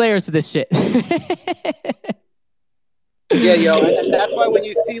there's layers to this shit. Yeah, yo, and that's why when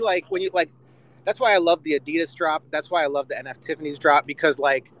you see that's why I love the Adidas drop. That's why I love the NF Tiffany's drop, because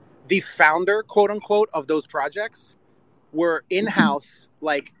like the founder, quote unquote, of those projects were in-house.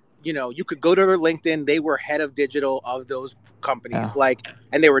 Like, you could go to their LinkedIn. They were head of digital of those companies,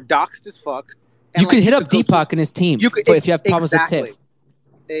 and they were doxxed as fuck. And you could hit up Deepak and his team if you have problems with TIFF.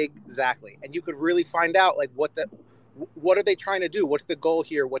 Exactly. And you could really find out like what are they trying to do? What's the goal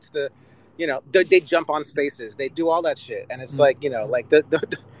here? What's the, they jump on spaces. They do all that shit. And it's like, like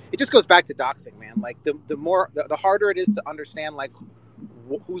the it just goes back to doxing, man. Like the harder it is to understand like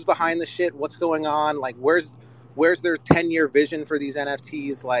who's behind the shit, what's going on, like where's their 10-year vision for these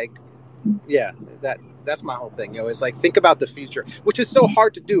NFTs. Like, yeah, that's my whole thing, is like, think about the future, which is so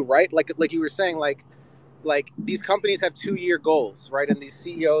hard to do, right? Like you were saying, like these companies have 2-year goals, right? And these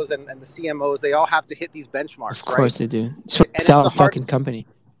CEOs and the CMOs, they all have to hit these benchmarks. Of course they do. Sell a fucking company.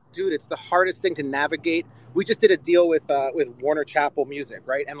 Dude, it's the hardest thing to navigate. We just did a deal with Warner Chappell Music,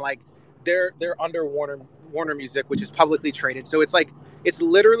 right? And like they're under Warner Music, which is publicly traded. So it's like, it's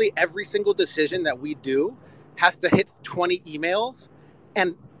literally every single decision that we do has to hit 20 emails,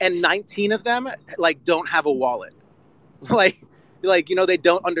 and 19 of them like don't have a wallet. like they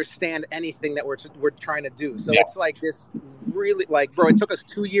don't understand anything that we're trying to do. So it's like this really, like, bro, it took us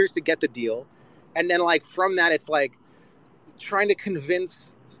 2 years to get the deal, and then like from that, it's like trying to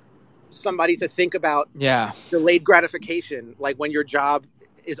convince somebody to think about delayed gratification, like when your job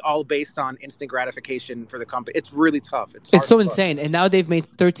is all based on instant gratification for the company. It's really tough. It's so insane. And now they've made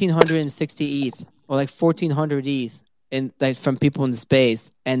 1,360 ETH or like 1,400 ETH in like from people in the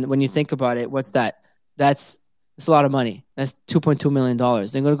space. And when you think about it, what's that? That's a lot of money. That's $2.2 million.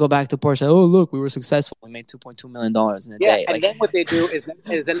 They're going to go back to Porsche. Oh, look, we were successful. We made $2.2 million in a day. And then what they do is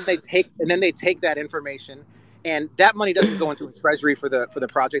then they take that information, and that money doesn't go into a treasury for the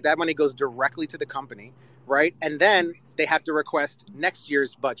project. That money goes directly to the company, right? And then they have to request next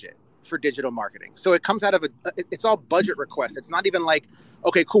year's budget for digital marketing. So it comes out of it's all budget requests. It's not even like,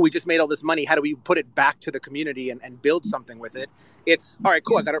 okay, cool, we just made all this money. How do we put it back to the community and build something with it? It's all right,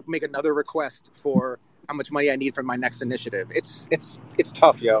 cool. I got to make another request for how much money I need for my next initiative. It's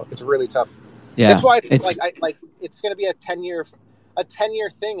tough, yo. It's really tough. Yeah, that's why it's going to be a 10-year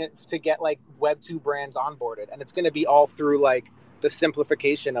thing to get like Web2 brands onboarded, and it's going to be all through like the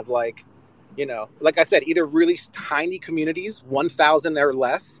simplification of like, like I said, either really tiny communities, 1,000 or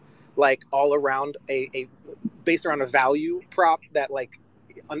less, like all around a based around a value prop that like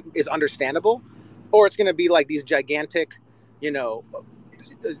is understandable, or it's going to be like these gigantic,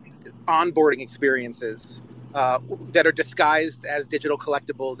 onboarding experiences that are disguised as digital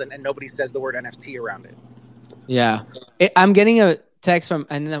collectibles, and nobody says the word NFT around it. Yeah. I'm getting a text from,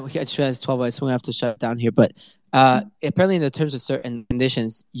 and then we actually has 12 hours, so we're going to have to shut it down here. But apparently in the terms of certain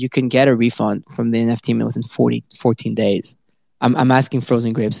conditions, you can get a refund from the NFT mill within 14 days. I'm asking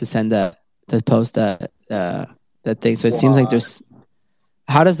Frozen Grapes to send the post that thing. So it seems like there's,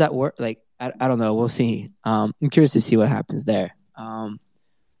 how does that work? Like, I don't know. We'll see. I'm curious to see what happens there.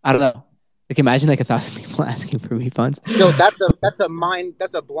 I don't know. Like imagine like 1,000 people asking for refunds. Yo, that's a mind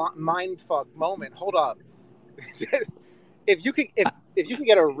fuck moment. Hold up. if you can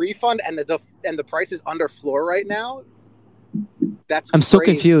get a refund and the price is under floor right now, I'm so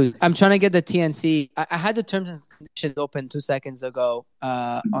confused. I'm trying to get the TNC. I had the terms and conditions open 2 seconds ago.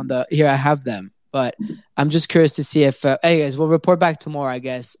 Here I have them, but I'm just curious to see if. Anyways, we'll report back tomorrow, I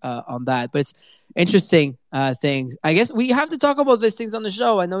guess, on that. But it's interesting things. I guess we have to talk about these things on the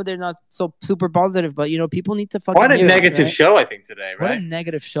show. I know they're not so super positive, but people need to fucking. What a hear negative it, right? show, I think today, right? What a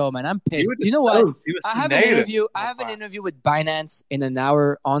negative show, man. I'm pissed. You know what? I have an interview. I have an interview with Binance in an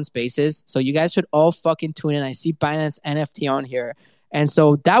hour on Spaces, so you guys should all fucking tune in. I see Binance NFT on here, and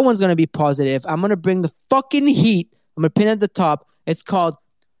so that one's gonna be positive. I'm gonna bring the fucking heat. I'm gonna pin it at the top. It's called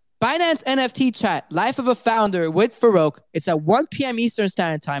Binance NFT Chat, Life of a Founder with Farouk. It's at 1 p.m. Eastern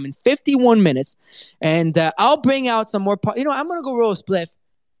Standard Time in 51 minutes. And I'll bring out some more. I'm going to go roll a spliff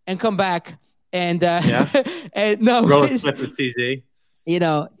and come back. And, and no, roll a spliff with CZ.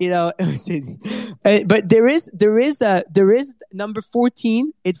 But there is number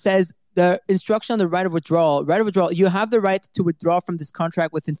 14. It says the instruction on the right of withdrawal. Right of withdrawal. You have the right to withdraw from this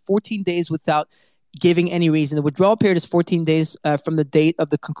contract within 14 days without giving any reason. The withdrawal period is 14 days from the date of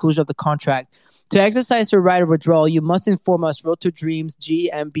the conclusion of the contract. To exercise your right of withdrawal, you must inform us Road to Dreams,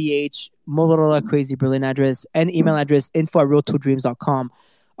 GmbH, Motorola Crazy Brilliant address, and email address info@roadtodreams.com.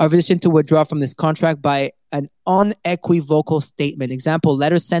 Our decision to withdraw from this contract by an unequivocal statement. Example,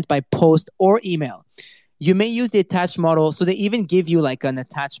 letter sent by post or email. You may use the attached model. So they even give you like an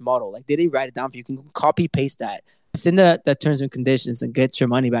attached model. Like they didn't write it down for you. You can copy paste that. It's in the terms and conditions and get your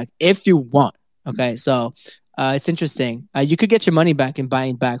money back if you want. Okay, so it's interesting. You could get your money back and buy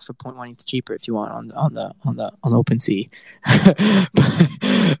it back for 0.1 ETH cheaper if you want on the OpenSea.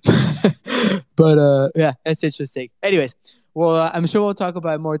 but yeah, that's interesting. Anyways, well, I'm sure we'll talk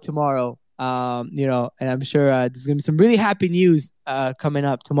about it more tomorrow. And I'm sure there's gonna be some really happy news coming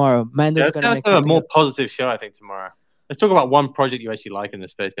up tomorw. Mando's gonna make a more positive show, I think, tomorrow. Let's talk about one project you actually like in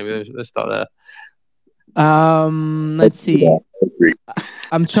this space. Maybe let's start there. Let's see.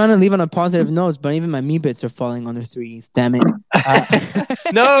 I'm trying to leave on a positive note, but even my Meebits are falling under threes. Damn it!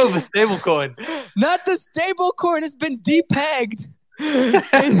 No, the stablecoin. Not the stablecoin. It's been depegged.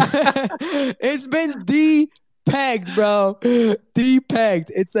 It's been depegged, bro.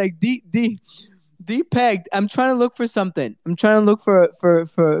 Depegged. It's like depegged. I'm trying to look for something. I'm trying to look for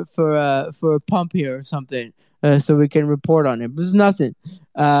a pump here or something, so we can report on it. There's nothing.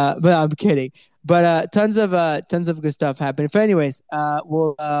 But I'm kidding. But tons of good stuff happening. But anyways,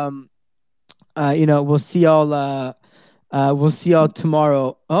 we'll see y'all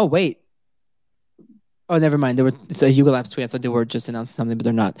tomorrow. Oh wait. Oh, never mind. It's a Hugo Labs tweet. I thought they were just announcing something, but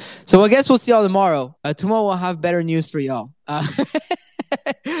they're not. So I guess we'll see y'all tomorrow. Tomorrow we'll have better news for y'all. But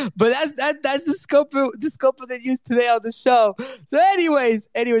that's the scope of the news today on the show. So anyways,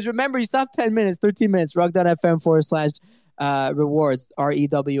 remember you still have 10 minutes, 13 minutes. Rug.fm/rewards, REWARDS.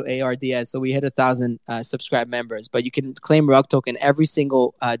 So we hit 1,000 subscribed members, but you can claim Rug token every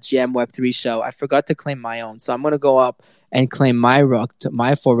single GM Web3 show. I forgot to claim my own, so I'm gonna go up and claim my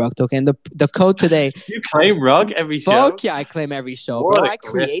full Rug token. The code today. You claim Rug every show? Fuck yeah, I claim every show, bro. I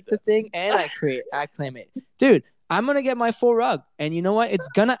create the thing and I claim it, dude. I'm gonna get my full Rug, and you know what? It's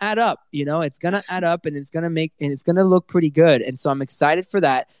gonna add up. It's gonna add up, and it's gonna look pretty good. And so I'm excited for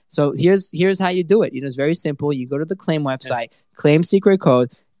that. So here's how you do it. It's very simple. You go to the claim website, claim secret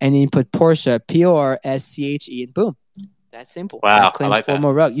code, and then you put Porsche, PORSCHE, and boom. That's simple. Wow, claim I like that.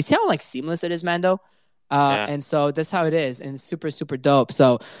 more Rug. You see how seamless it is, Mando? And so that's how it is, and it's super, super dope.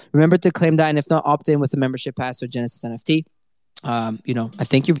 So remember to claim that, and if not, opt in with the membership pass or Genesis NFT. I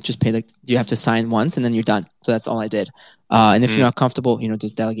think you just pay you have to sign once and then you're done. So that's all I did. And if you're not comfortable, to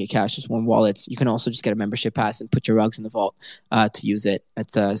delegate cash, just one wallet. You can also just get a membership pass and put your rugs in the vault to use it.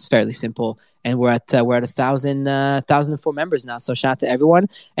 It's fairly simple. And we're at 1,004 members now. So shout out to everyone.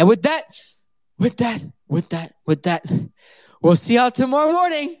 And with that, we'll see y'all tomorrow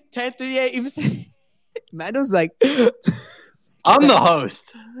morning, 10:38. Mando's like, I'm the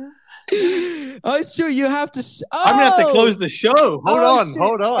host. Oh, it's true. You have to. I'm gonna have to close the show.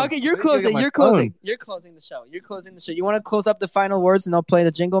 Hold on. Okay, you're closing. You're closing the show. You want to close up the final words, and I'll play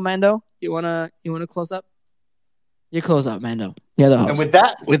the jingle, Mando. You wanna close up? You close up, Mando. You're the host. And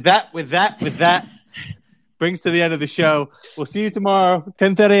with that, brings to the end of the show. We'll see you tomorrow,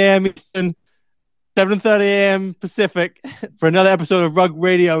 10:30 a.m. Eastern, 7:30 a.m. Pacific, for another episode of Rug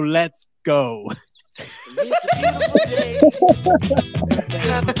Radio. Let's go. It's a beautiful day.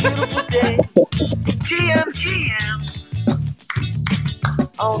 Have a beautiful day. GM.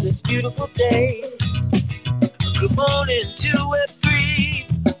 On this beautiful day. Good morning to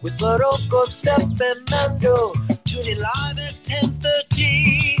Web3 with Barocco, Sepp, and Mando. Tune in live at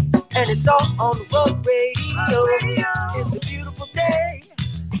 10:30, and it's all on Rock Radio. It's a beautiful day.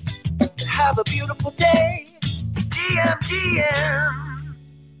 Have a beautiful day. DMDM.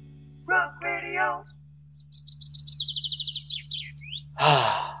 Rock Radio.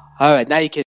 All right, now you can.